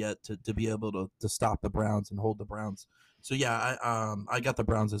enough yet to be able to stop the Browns and hold the Browns. So, yeah, I got the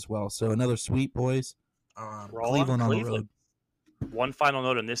Browns as well. So, another sweep, boys. Cleveland on the road. One final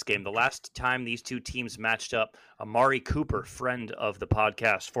note on this game. The last time these two teams matched up, Amari Cooper, friend of the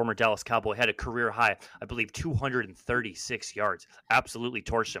podcast, former Dallas Cowboy, had a career high, I believe, 236 yards. Absolutely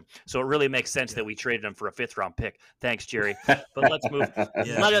torched him. So it really makes sense that we traded him for a 5th-round pick. Thanks, Jerry. But let's move.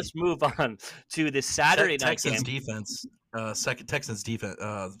 Let us move on to the Saturday night Texans game. defense. Texans defense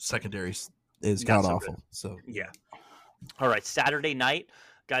secondary is god awful. So yeah. All right, Saturday night.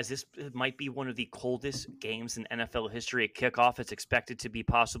 Guys, this might be one of the coldest games in NFL history at kickoff. It's expected to be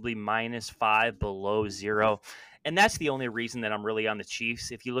possibly -5 below 0. And that's the only reason that I'm really on the Chiefs.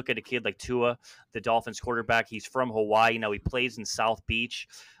 If you look at a kid like Tua, the Dolphins quarterback, he's from Hawaii. Now he plays in South Beach.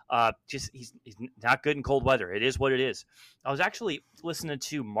 He's not good in cold weather. It is what it is. I was actually listening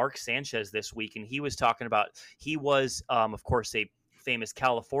to Mark Sanchez this week, and he was talking about he was, of course, a famous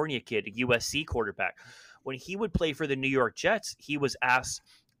California kid, a USC quarterback. When he would play for the New York Jets, he was asked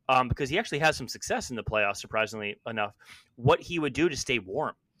because he actually has some success in the playoffs, surprisingly enough, what he would do to stay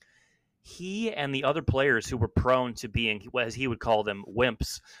warm. He and the other players who were prone to being, as he would call them,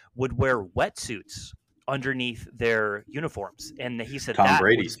 wimps, would wear wetsuits underneath their uniforms. And he said Tom that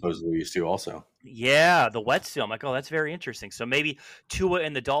Brady was, supposedly used to also. yeah, the wetsuit. I'm like, oh, that's very interesting. So maybe Tua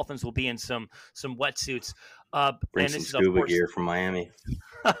and the Dolphins will be in some wetsuits. Bring And some this is, of scuba course, gear from Miami.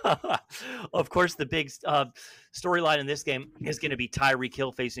 of course, the big storyline in this game is going to be Tyreek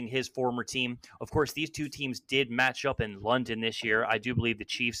Hill facing his former team. Of course, these two teams did match up in London this year. I do believe the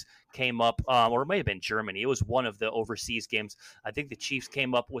Chiefs came up, or it may have been Germany. It was one of the overseas games. I think the Chiefs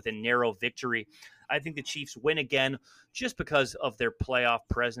came up with a narrow victory. I think the Chiefs win again just because of their playoff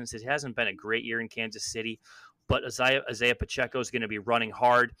presence. It hasn't been a great year in Kansas City, but Isaiah Pacheco is going to be running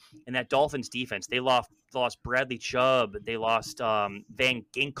hard. And that Dolphins defense, they lost Bradley Chubb. They lost Van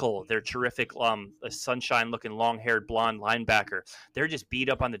Ginkel, their terrific sunshine-looking, long-haired blonde linebacker. They're just beat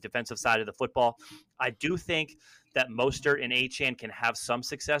up on the defensive side of the football. I do think that Mostert and Achane can have some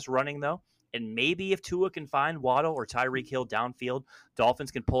success running, though. And maybe if Tua can find Waddle or Tyreek Hill downfield,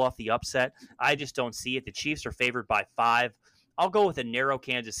 Dolphins can pull off the upset. I just don't see it. The Chiefs are favored by 5. I'll go with a narrow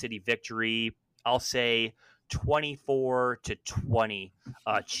Kansas City victory. I'll say 24-20.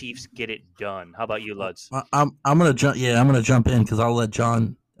 Chiefs get it done. How about you, Luds? I'm gonna jump. Yeah, I'm gonna jump in because I'll let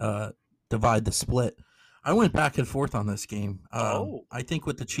John divide the split. I went back and forth on this game. I think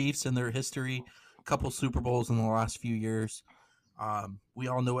with the Chiefs and their history, a couple Super Bowls in the last few years, we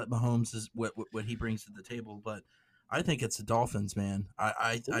all know what Mahomes is, what he brings to the table. But I think it's the Dolphins, man.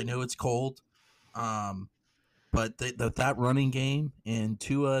 I know it's cold, but that running game and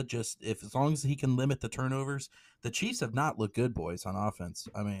Tua, as long as he can limit the turnovers, the Chiefs have not looked good, boys, on offense.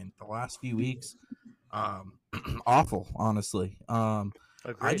 I mean, the last few weeks, awful, honestly.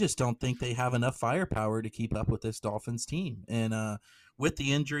 I just don't think they have enough firepower to keep up with this Dolphins team. And with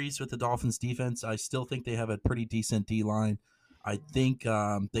the injuries with the Dolphins defense, I still think they have a pretty decent D-line. I think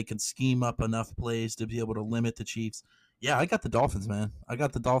they can scheme up enough plays to be able to limit the Chiefs. Yeah, I got the Dolphins, man. I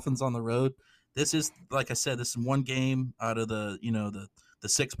got the Dolphins on the road. This is, like I said, this is one game out of the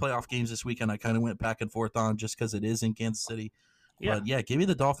 6 playoff games this weekend I kind of went back and forth on just because it is in Kansas City. Yeah. But, yeah, give me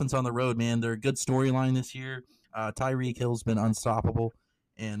the Dolphins on the road, man. They're a good storyline this year. Tyreek Hill's been unstoppable.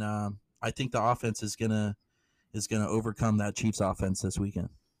 And I think the offense is gonna overcome that Chiefs offense this weekend.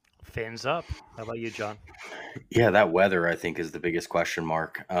 Fins up. How about you, John? Yeah, that weather I think is the biggest question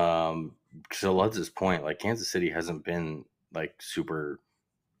mark. To Ludz's point, like Kansas City hasn't been like super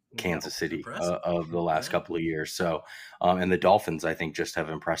Kansas City of the last couple of years. So, and the Dolphins I think just have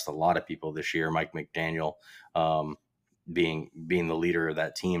impressed a lot of people this year. Mike McDaniel being the leader of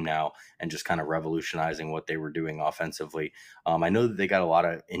that team now and just kind of revolutionizing what they were doing offensively. I know that they got a lot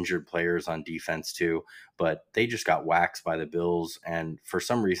of injured players on defense too, but they just got waxed by the Bills. And for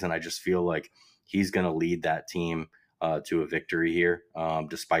some reason, I just feel like he's going to lead that team to a victory here,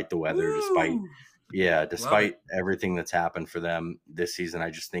 despite the weather, despite everything that's happened for them this season.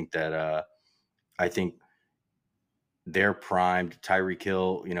 I just think that I think they're primed. Tyreek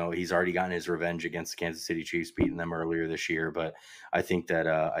Hill, he's already gotten his revenge against the Kansas City Chiefs, beating them earlier this year. But I think that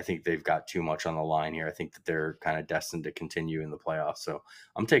I think they've got too much on the line here. I think that they're kind of destined to continue in the playoffs. So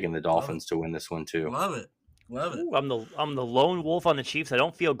I'm taking the Dolphins to win this one too. Love it. Ooh, I'm the lone wolf on the Chiefs. I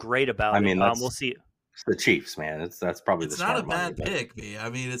don't feel great about it. I mean, we'll see. It's the Chiefs, man. That's probably it's the not smart a bad money, pick, B. I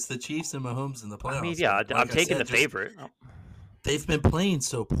mean, it's the Chiefs and Mahomes in the playoffs. I mean, yeah, I'm taking the favorite. They've been playing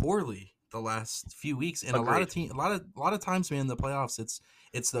so poorly the last few weeks, and Agreed. a lot of times, man, in the playoffs,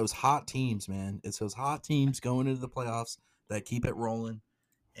 it's those hot teams, man. It's those hot teams going into the playoffs that keep it rolling.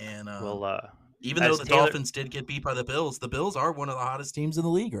 And even though the Dolphins did get beat by the Bills are one of the hottest teams in the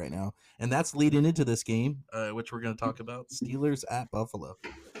league right now, and that's leading into this game, which we're going to talk about: Steelers at Buffalo.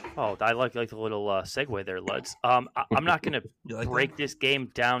 Oh, I like the little segue there, Luds. I'm not going to break this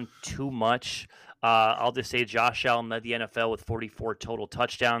game down too much. I'll just say Josh Allen led the NFL with 44 total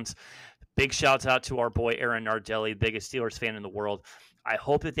touchdowns. Big shouts out to our boy Aaron Nardelli, biggest Steelers fan in the world. I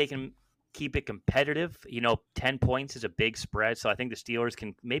hope that they can keep it competitive. 10 points is a big spread, so I think the Steelers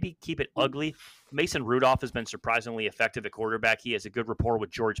can maybe keep it ugly. Mason Rudolph has been surprisingly effective at quarterback. He has a good rapport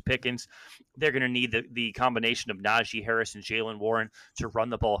with George Pickens. They're going to need the combination of Najee Harris and Jalen Warren to run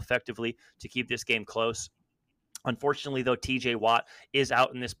the ball effectively to keep this game close. Unfortunately, though, TJ Watt is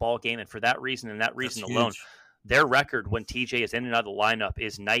out in this ball game, and for that reason and that reason alone, their record when TJ is in and out of the lineup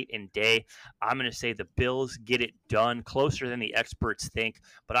is night and day. I'm going to say the Bills get it done closer than the experts think,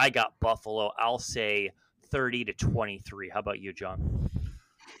 but I got Buffalo. I'll say 30-23. How about you, John?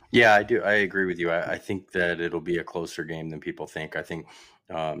 Yeah, I do. I agree with you. I think that it'll be a closer game than people think. I think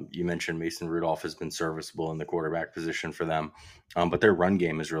you mentioned Mason Rudolph has been serviceable in the quarterback position for them, but their run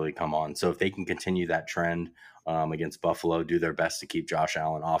game has really come on. So if they can continue that trend against Buffalo, do their best to keep Josh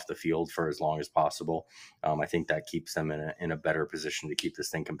Allen off the field for as long as possible, I think that keeps them in a better position to keep this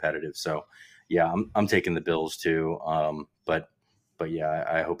thing competitive. So, yeah, I'm taking the Bills too. But yeah,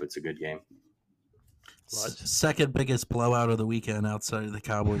 I hope it's a good game. Second biggest blowout of the weekend outside of the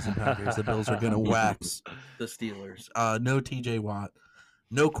Cowboys and Packers. The Bills are going to wax the Steelers. No TJ Watt,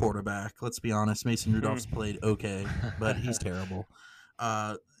 no quarterback. Let's be honest. Mason Rudolph's played okay, but he's terrible.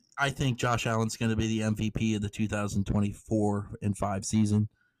 I think Josh Allen's going to be the MVP of the 2024-5 season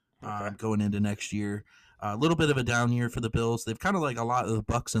going into next year. A little bit of a down year for the Bills. They've kind of like a lot of the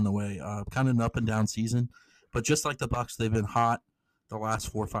Bucs in the way, kind of an up and down season. But just like the Bucs, they've been hot the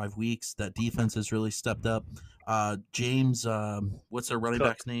last 4 or 5 weeks. That defense has really stepped up. James, what's their running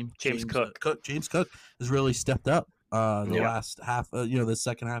back's name? James Cook. James Cook has really stepped up last half, the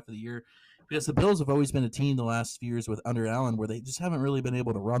second half of the year. Because the Bills have always been a team the last few years with under Allen where they just haven't really been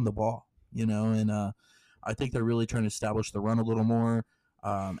able to run the ball, and I think they're really trying to establish the run a little more.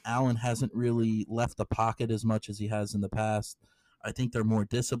 Allen hasn't really left the pocket as much as he has in the past. I think they're more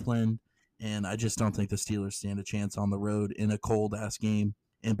disciplined, and I just don't think the Steelers stand a chance on the road in a cold-ass game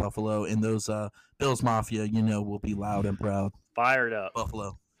in Buffalo. And those Bills Mafia, will be loud and proud. Fired up.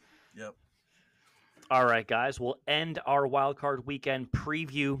 Buffalo. Yep. All right, guys, we'll end our Wildcard weekend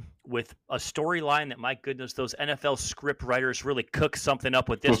preview with a storyline that, my goodness, those NFL script writers really cooked something up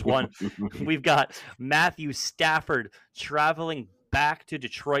with this one. We've got Matthew Stafford traveling back to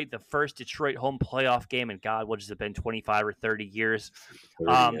Detroit, the first Detroit home playoff game in, God, what has it been, 25 or 30 years?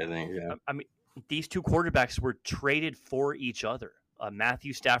 30, I think, yeah. I mean, these two quarterbacks were traded for each other.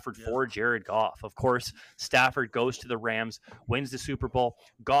 Matthew Stafford for Jared Goff. Of course, Stafford goes to the Rams, wins the Super Bowl.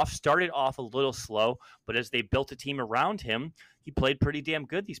 Goff started off a little slow, but as they built a team around him, he played pretty damn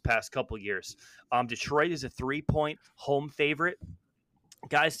good these past couple years. Detroit is a 3-point home favorite.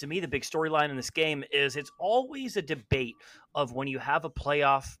 Guys, to me, the big storyline in this game is it's always a debate of when you have a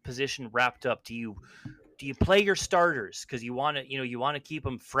playoff position wrapped up. Do you play your starters because you want to keep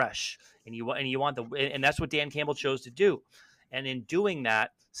them fresh, and that's what Dan Campbell chose to do. And in doing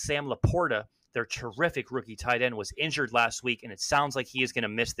that, Sam Laporta, their terrific rookie tight end, was injured last week, and it sounds like he is going to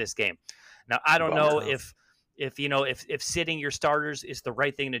miss this game. Now, I don't know if sitting your starters is the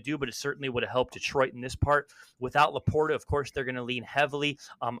right thing to do, but it certainly would have helped Detroit in this part. Without Laporta, of course, they're going to lean heavily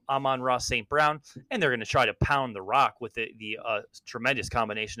Amon-Ra St. Brown, and they're going to try to pound the rock with the tremendous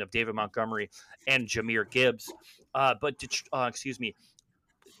combination of David Montgomery and Jahmyr Gibbs. But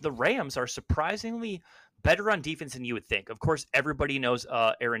the Rams are surprisingly better on defense than you would think. Of course, everybody knows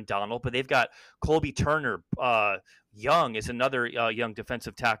Aaron Donald, but they've got Colby Turner. Young is another young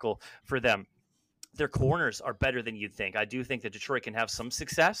defensive tackle for them. Their corners are better than you'd think. I do think that Detroit can have some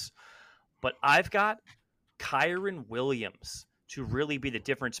success, but I've got Kyron Williams to really be the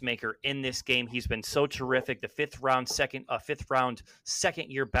difference maker in this game. He's been so terrific. The fifth round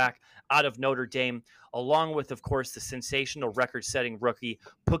second year back out of Notre Dame, along with, of course, the sensational record-setting rookie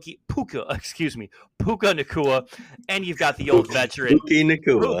Puka Nacua, and you've got the old veteran Pookie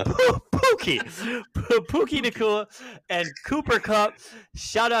Nacua and Cooper Kupp.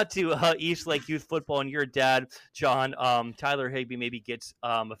 Shout out to East Lake Youth Football and your dad, John. Tyler Higbee maybe gets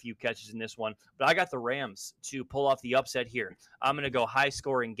a few catches in this one, but I got the Rams to pull off the upset here. I'm going to go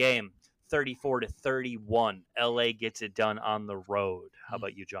high-scoring game, 34-31. LA gets it done on the road. How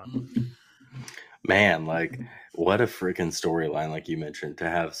about you, John? Man, what a freaking storyline, like you mentioned, to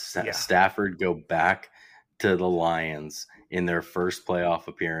have Stafford go back to the Lions in their first playoff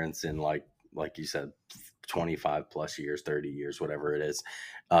appearance in, like you said, 25 plus years, 30 years, whatever it is.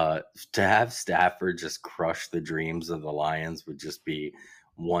 To have Stafford just crush the dreams of the Lions would just be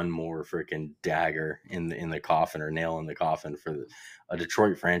one more freaking dagger in the coffin, or nail in the coffin for a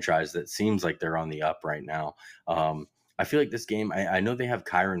Detroit franchise that seems like they're on the up right now. I feel like this game, I know they have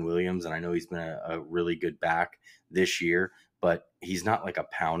Kyron Williams, and I know he's been a really good back this year, but he's not like a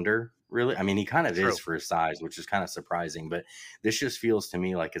pounder, really. I mean, he kind of is for his size, which is kind of surprising, but this just feels to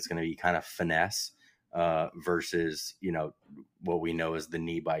me like it's going to be kind of finesse versus, what we know as the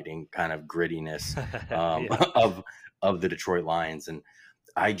knee-biting kind of grittiness of the Detroit Lions. And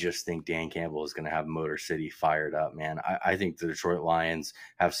I just think Dan Campbell is going to have Motor City fired up, man. I think the Detroit Lions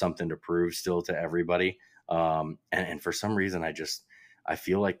have something to prove still to everybody. And for some reason, I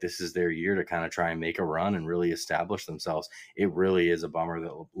feel like this is their year to kind of try and make a run and really establish themselves. It really is a bummer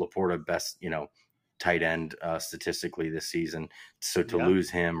that Laporta, best, tight end statistically this season. So to lose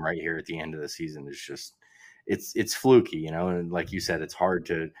him right here at the end of the season is just, it's fluky, and like you said, it's hard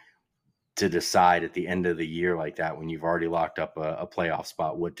to decide at the end of the year like that when you've already locked up a playoff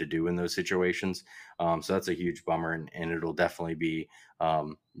spot what to do in those situations. So that's a huge bummer, and it'll definitely be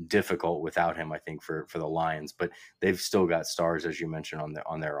difficult without him, I think, for the Lions. But they've still got stars, as you mentioned,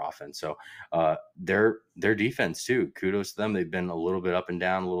 on their offense. So their defense too, kudos to them. They've been a little bit up and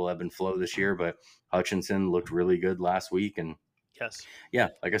down, a little ebb and flow this year, but Hutchinson looked really good last week, and yes, yeah,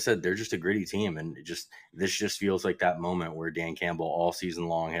 like I said, they're just a gritty team, and this just feels like that moment where Dan Campbell all season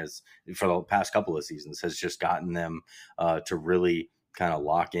long has, for the past couple of seasons, has just gotten them to really kind of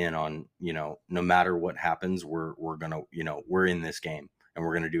lock in on, no matter what happens, we're gonna, we're in this game, and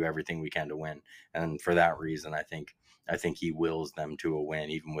we're gonna do everything we can to win. And for that reason, I think he wills them to a win,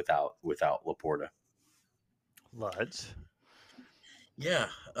 even without Laporta. Luds. Yeah,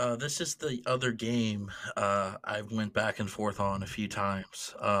 this is the other game I went back and forth on a few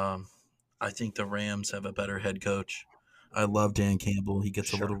times. I think the Rams have a better head coach. I love Dan Campbell. He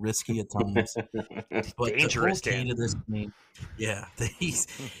gets a little risky at times. But dangerous, the whole key Dan. to this game, yeah.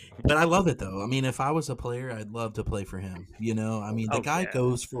 But I love it, though. I mean, if I was a player, I'd love to play for him. I mean, the guy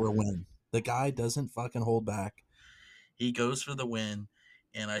goes for a win. The guy doesn't fucking hold back. He goes for the win,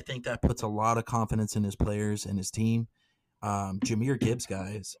 and I think that puts a lot of confidence in his players and his team. Jahmyr Gibbs,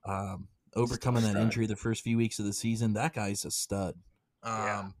 guys, overcoming that injury the first few weeks of the season, that guy's a stud.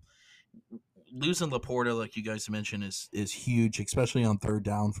 Losing Laporta, like you guys mentioned, is huge, especially on third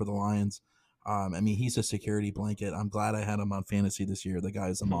down for the Lions. I mean, he's a security blanket. I'm glad I had him on fantasy this year. The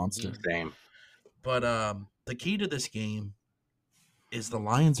guy's a monster. Same. But the key to this game is the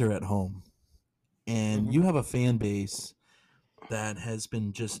Lions are at home, and you have a fan base that has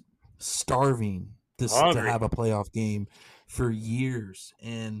been just starving to have a playoff game for years,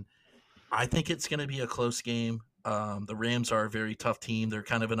 and I think it's going to be a close game. The Rams are a very tough team. They're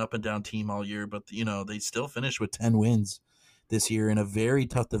kind of an up and down team all year, but they still finished with 10 wins this year in a very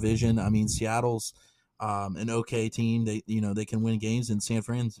tough division. I mean, Seattle's an okay team. They can win games, and San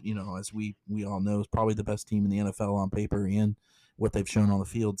Fran's, as we all know, is probably the best team in the NFL on paper and what they've shown on the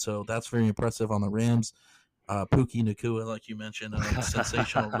field. So that's very impressive on the Rams. Puki Nacua, like you mentioned, a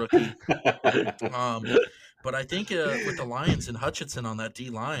sensational rookie. But I think with the Lions and Hutchinson on that D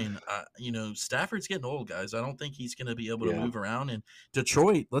line, Stafford's getting old, guys. I don't think he's going to be able to move around. And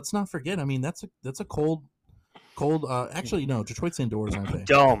Detroit, let's not forget. I mean, that's a cold. Actually, no, Detroit's indoors, aren't they?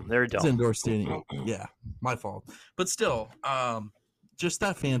 Dome. They're a dome. It's indoor stadium. Yeah, my fault. But still, just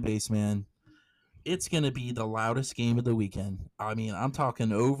that fan base, man. It's going to be the loudest game of the weekend. I mean, I'm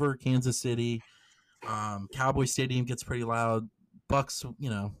talking over Kansas City. Cowboy Stadium gets pretty loud. Bucs,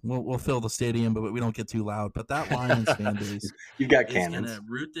 we'll fill the stadium, but we don't get too loud. But that Lions fan base, you've got cannons. Gonna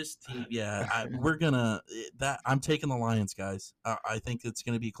root this team. Yeah, I'm taking the Lions, guys. I think it's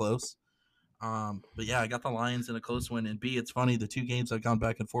gonna be close. But yeah, I got the Lions in a close win. And B, it's funny, the two games I've gone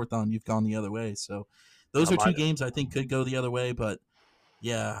back and forth on, you've gone the other way. So those are two games I think could go the other way. But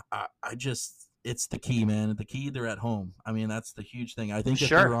yeah, it's the key, man. The key, they're at home. I mean, that's the huge thing. I think if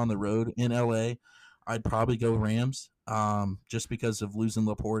they're on the road in LA, I'd probably go Rams, just because of losing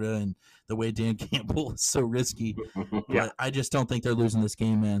Laporta and the way Dan Campbell is so risky. But I just don't think they're losing this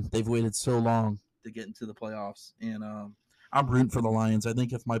game, man. They've waited so long to get into the playoffs, and I'm rooting for the Lions. I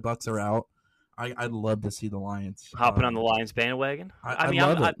think if my Bucs are out, I'd love to see the Lions hopping on the Lions bandwagon. I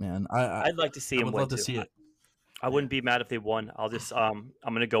love it, man. I'd like to see him. I would love to see it. I wouldn't be mad if they won. I'll just I'm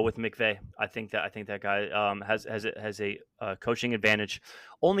going to go with McVay. I think that guy has a coaching advantage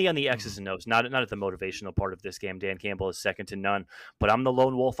only on the X's and O's, not at the motivational part of this game. Dan Campbell is second to none, but I'm the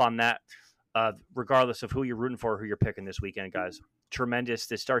lone wolf on that. Regardless of who you're rooting for, who you're picking this weekend, guys. Tremendous.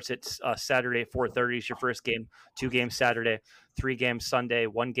 This starts at Saturday at 4:30 is your first game. 2 games Saturday, 3 games Sunday,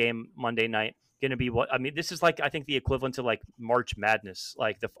 1 game Monday night. Going to be this is like, I think, the equivalent to like March Madness,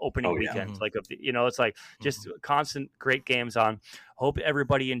 like the opening weekend, like it's like just constant great games on. Hope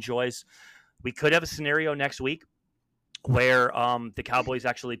everybody enjoys. We could have a scenario next week where the Cowboys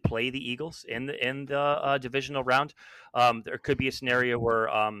actually play the Eagles in the divisional round. There could be a scenario where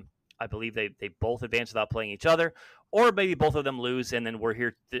I believe they both advance without playing each other, or maybe both of them lose, and then we're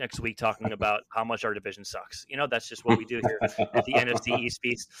here the next week talking about how much our division sucks. That's just what we do here at the NFC East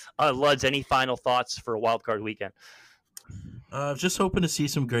Feast. Luds, any final thoughts for a Wildcard weekend? Just hoping to see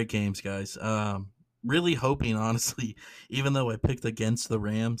some great games, guys. Really hoping, honestly, even though I picked against the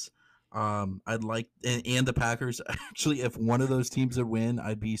Rams, I'd like and the Packers. Actually, if one of those teams would win,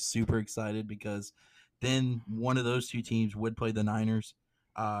 I'd be super excited, because then one of those two teams would play the Niners.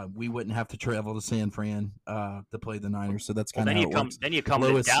 We wouldn't have to travel to San Fran to play the Niners, so that's kind of how it works. Then you come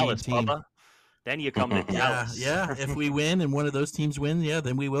to Dallas, Bubba. Then you come to Dallas. Yeah. If we win and one of those teams win,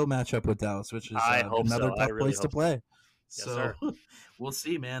 then we will match up with Dallas, which is I hope another so. I tough really place to hope so. play. Yes, So sir. we'll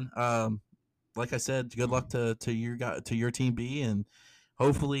see, man. Like I said, good luck to your team B, and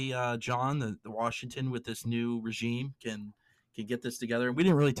hopefully John, the Washington with this new regime can get this together. And we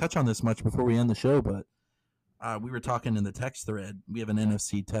didn't really touch on this much before we end the show, but we were talking in the text thread. We have an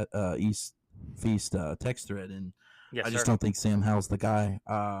NFC East Feast text thread, and Yes, I just sir. don't think Sam Howell's the guy.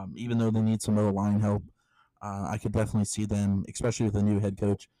 Even though they need some O-line help, I could definitely see them, especially with a new head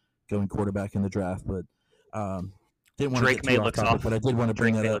coach, going quarterback in the draft. But didn't want to Drake get May too off looks topic, but I did want to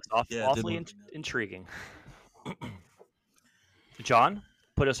bring Drake that May up. looks Yeah, awfully intriguing. John,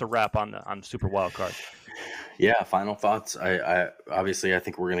 put us a wrap on the Super Wild Card. Yeah, final thoughts. I obviously I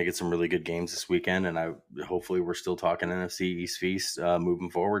think we're gonna get some really good games this weekend, and hopefully we're still talking NFC East Feast moving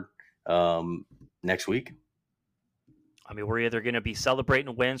forward next week. I mean, we're either going to be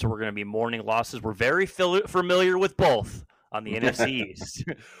celebrating wins or we're going to be mourning losses. We're very familiar with both on the NFC East.